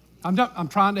 I'm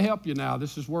trying to help you now.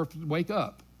 This is worth, wake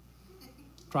up.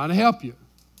 I'm trying to help you.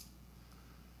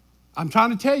 I'm trying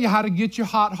to tell you how to get your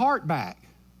hot heart back.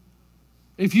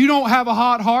 If you don't have a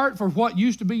hot heart for what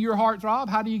used to be your heartthrob,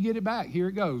 how do you get it back? Here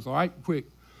it goes, all right, quick.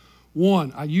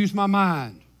 1, I use my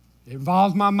mind. It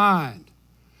involves my mind.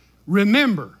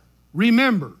 Remember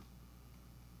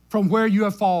from where you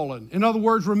have fallen. In other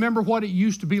words, remember what it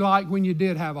used to be like when you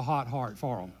did have a hot heart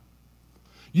for them.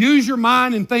 Use your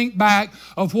mind and think back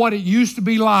of what it used to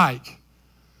be like.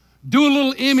 Do a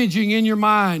little imaging in your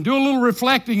mind. Do a little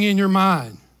reflecting in your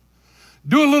mind.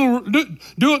 Do a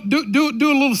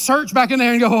little search back in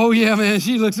there and go, oh yeah, man,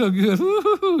 she looks so good.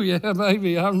 Woo-hoo, yeah,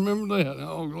 baby, I remember that.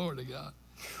 Oh, glory to God.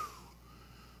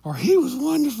 Or he was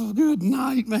wonderful. Good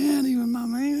night, man. He was my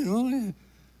man. Oh, yeah.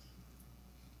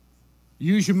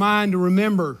 Use your mind to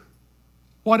remember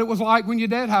what it was like when you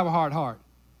did have a hard heart.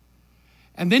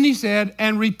 And then he said,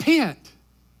 and repent.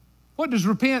 What does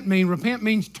repent mean? Repent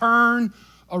means turn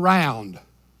around.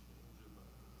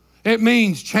 It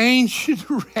means change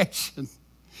direction.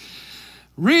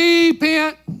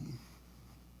 Repent.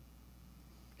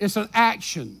 It's an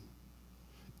action.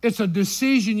 It's a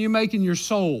decision you make in your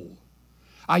soul.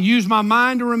 I use my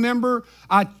mind to remember.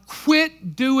 I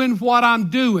quit doing what I'm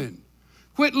doing.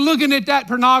 Quit looking at that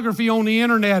pornography on the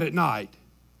internet at night.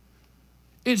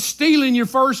 It's stealing your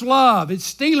first love. It's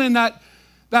stealing that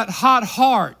hot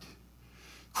heart.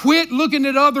 Quit looking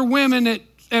at other women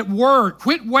at work.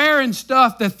 Quit wearing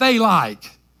stuff that they like.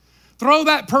 Throw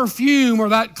that perfume or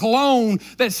that cologne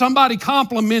that somebody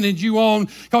complimented you on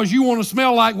because you want to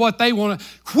smell like what they want to.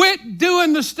 Quit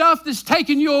doing the stuff that's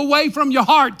taking you away from your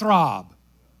heartthrob.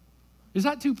 Is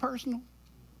that too personal?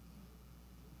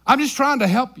 I'm just trying to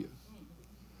help you.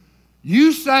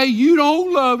 You say you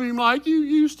don't love him like you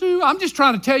used to. I'm just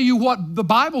trying to tell you what the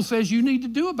Bible says you need to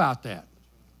do about that.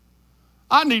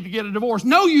 I need to get a divorce.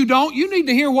 No, you don't. You need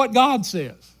to hear what God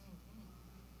says.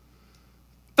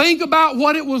 Think about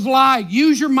what it was like.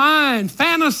 Use your mind.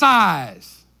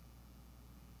 Fantasize.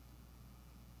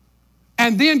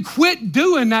 And then quit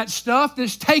doing that stuff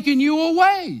that's taking you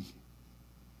away.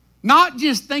 Not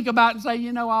just think about it and say,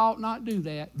 I ought not do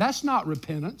that. That's not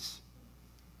repentance.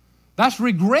 That's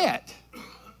regret.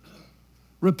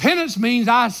 Repentance means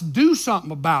I do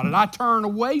something about it. I turn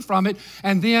away from it,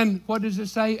 and then, what does it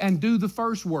say? And do the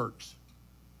first works.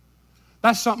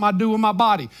 That's something I do with my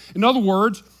body. In other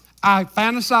words, I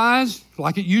fantasize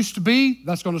like it used to be.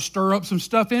 That's going to stir up some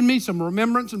stuff in me, some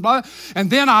remembrance and blah.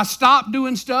 And then I stop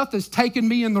doing stuff that's taking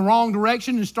me in the wrong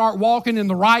direction and start walking in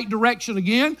the right direction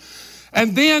again.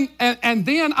 And then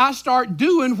I start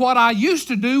doing what I used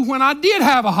to do when I did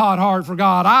have a hot heart for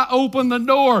God. I open the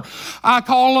door. I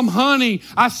call them honey.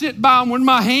 I sit by them with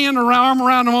my arm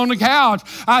around them on the couch.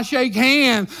 I shake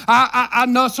hands. I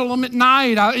nuzzle them at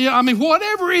night.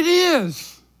 Whatever it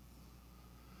is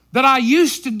that I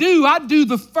used to do, I do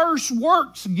the first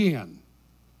works again.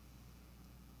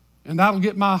 And that'll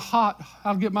get my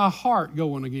heart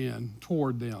going again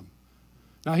toward them.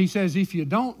 Now he says, if you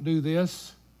don't do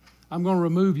this, I'm going to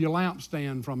remove your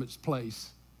lampstand from its place.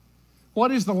 What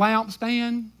is the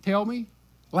lampstand? Tell me.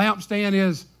 Lampstand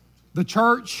is the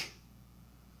church,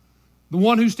 the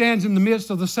one who stands in the midst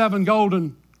of the 7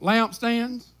 golden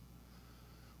lampstands.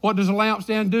 What does a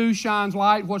lampstand do? Shines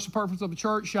light. What's the purpose of a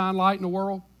church? Shine light in the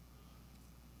world.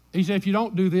 He said, if you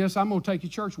don't do this, I'm going to take your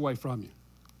church away from you.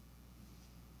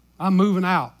 I'm moving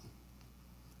out.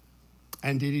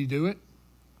 And did he do it?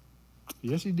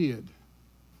 Yes, he did.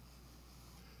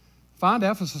 Find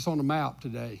Ephesus on the map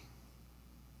today.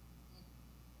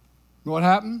 You know what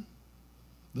happened?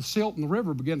 The silt in the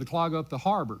river began to clog up the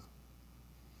harbor.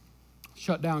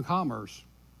 Shut down commerce.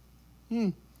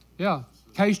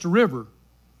 Cased the river.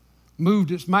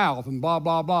 Moved its mouth and blah,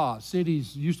 blah, blah.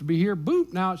 Cities used to be here.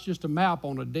 Boop, now it's just a map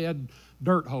on a dead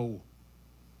dirt hole.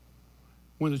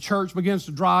 When the church begins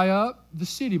to dry up, the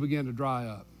city began to dry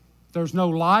up. If there's no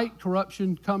light,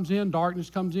 corruption comes in, darkness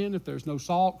comes in. If there's no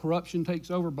salt, corruption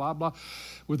takes over, blah, blah.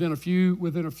 Within a few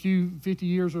 50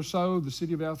 years or so, the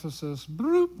city of Ephesus,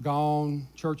 bloop, gone.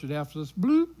 Church at Ephesus,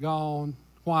 bloop, gone.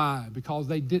 Why? Because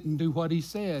they didn't do what he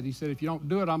said. He said, if you don't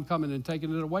do it, I'm coming and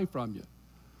taking it away from you.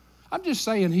 I'm just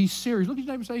saying he's serious. Look at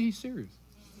your neighbor and say he's serious.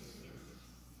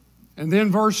 And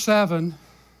then verse 7,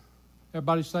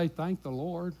 everybody say, thank the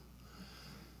Lord.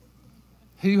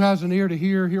 He who has an ear to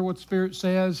hear what the Spirit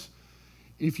says.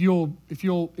 If you'll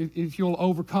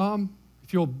overcome,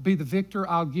 if you'll be the victor,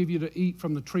 I'll give you to eat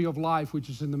from the tree of life, which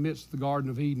is in the midst of the Garden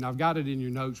of Eden. I've got it in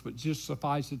your notes, but just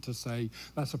suffice it to say,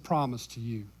 that's a promise to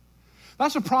you.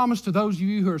 That's a promise to those of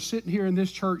you who are sitting here in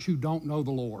this church who don't know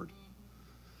the Lord.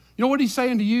 You know what he's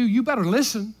saying to you? You better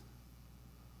listen.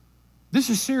 This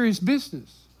is serious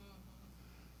business.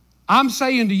 I'm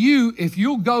saying to you, if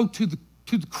you'll go to the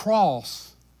cross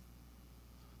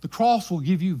will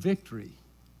give you victory.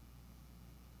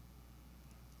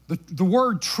 The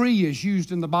word tree is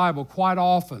used in the Bible quite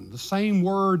often. The same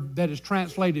word that is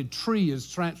translated tree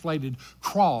is translated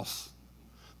cross.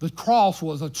 The cross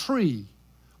was a tree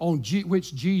on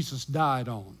which Jesus died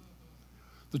on.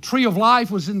 The tree of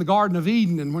life was in the Garden of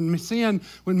Eden, and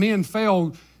when men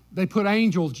fell,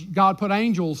 God put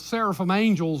angels, seraphim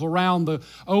angels, around the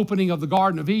opening of the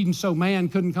Garden of Eden so man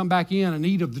couldn't come back in and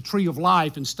eat of the tree of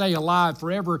life and stay alive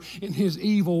forever in his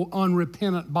evil,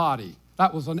 unrepentant body.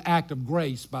 That was an act of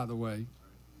grace, by the way.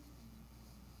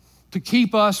 To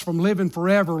keep us from living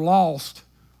forever lost.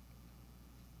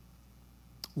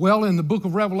 Well, in the book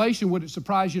of Revelation, would it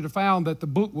surprise you to find that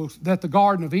the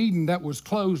Garden of Eden that was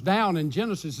closed down in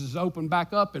Genesis is opened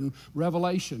back up in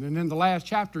Revelation. And in the last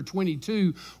chapter,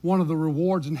 22, one of the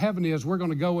rewards in heaven is we're going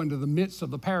to go into the midst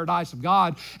of the paradise of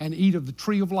God and eat of the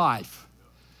tree of life.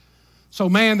 So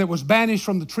man that was banished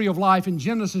from the tree of life in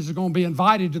Genesis is going to be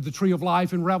invited to the tree of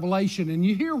life in Revelation. And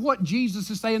you hear what Jesus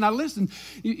is saying. Now listen,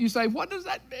 you say, what does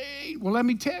that mean? Well, let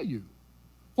me tell you.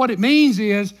 What it means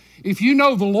is, if you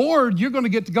know the Lord, you're going to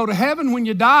get to go to heaven when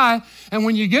you die. And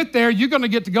when you get there, you're going to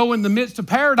get to go in the midst of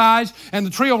paradise. And the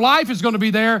tree of life is going to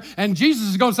be there. And Jesus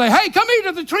is going to say, hey, come eat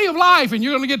of the tree of life. And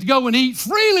you're going to get to go and eat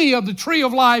freely of the tree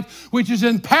of life, which is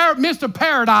in midst of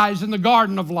paradise in the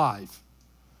garden of life.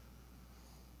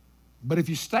 But if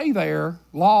you stay there,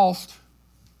 lost,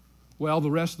 well,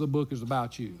 the rest of the book is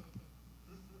about you.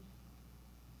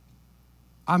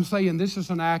 I'm saying this is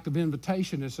an act of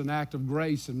invitation. It's an act of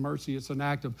grace and mercy. It's an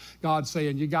act of God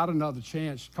saying, you got another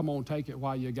chance. Come on, take it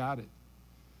while you got it.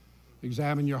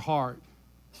 Examine your heart.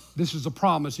 This is a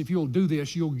promise. If you'll do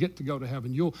this, you'll get to go to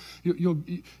heaven. You'll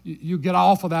get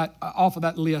off of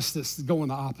that list that's going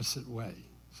the opposite way.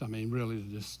 So, I mean, really, to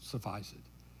just suffice it.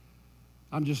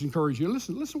 I'm just encouraging you.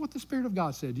 Listen what the Spirit of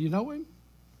God said. Do you know Him?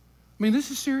 I mean,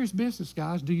 this is serious business,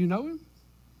 guys. Do you know Him?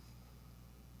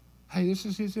 Hey, this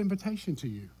is His invitation to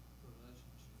you.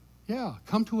 Yeah,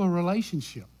 come to a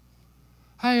relationship.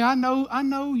 Hey, I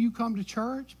know you come to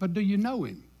church, but do you know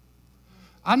Him?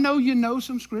 I know you know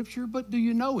some scripture, but do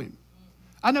you know Him?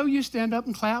 I know you stand up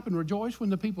and clap and rejoice when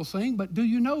the people sing, but do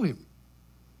you know Him?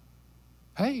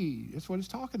 Hey, that's what it's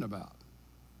talking about.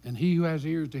 And he who has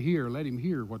ears to hear, let him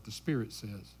hear what the Spirit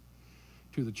says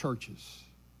to the churches.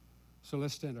 So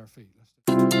let's stand our feet.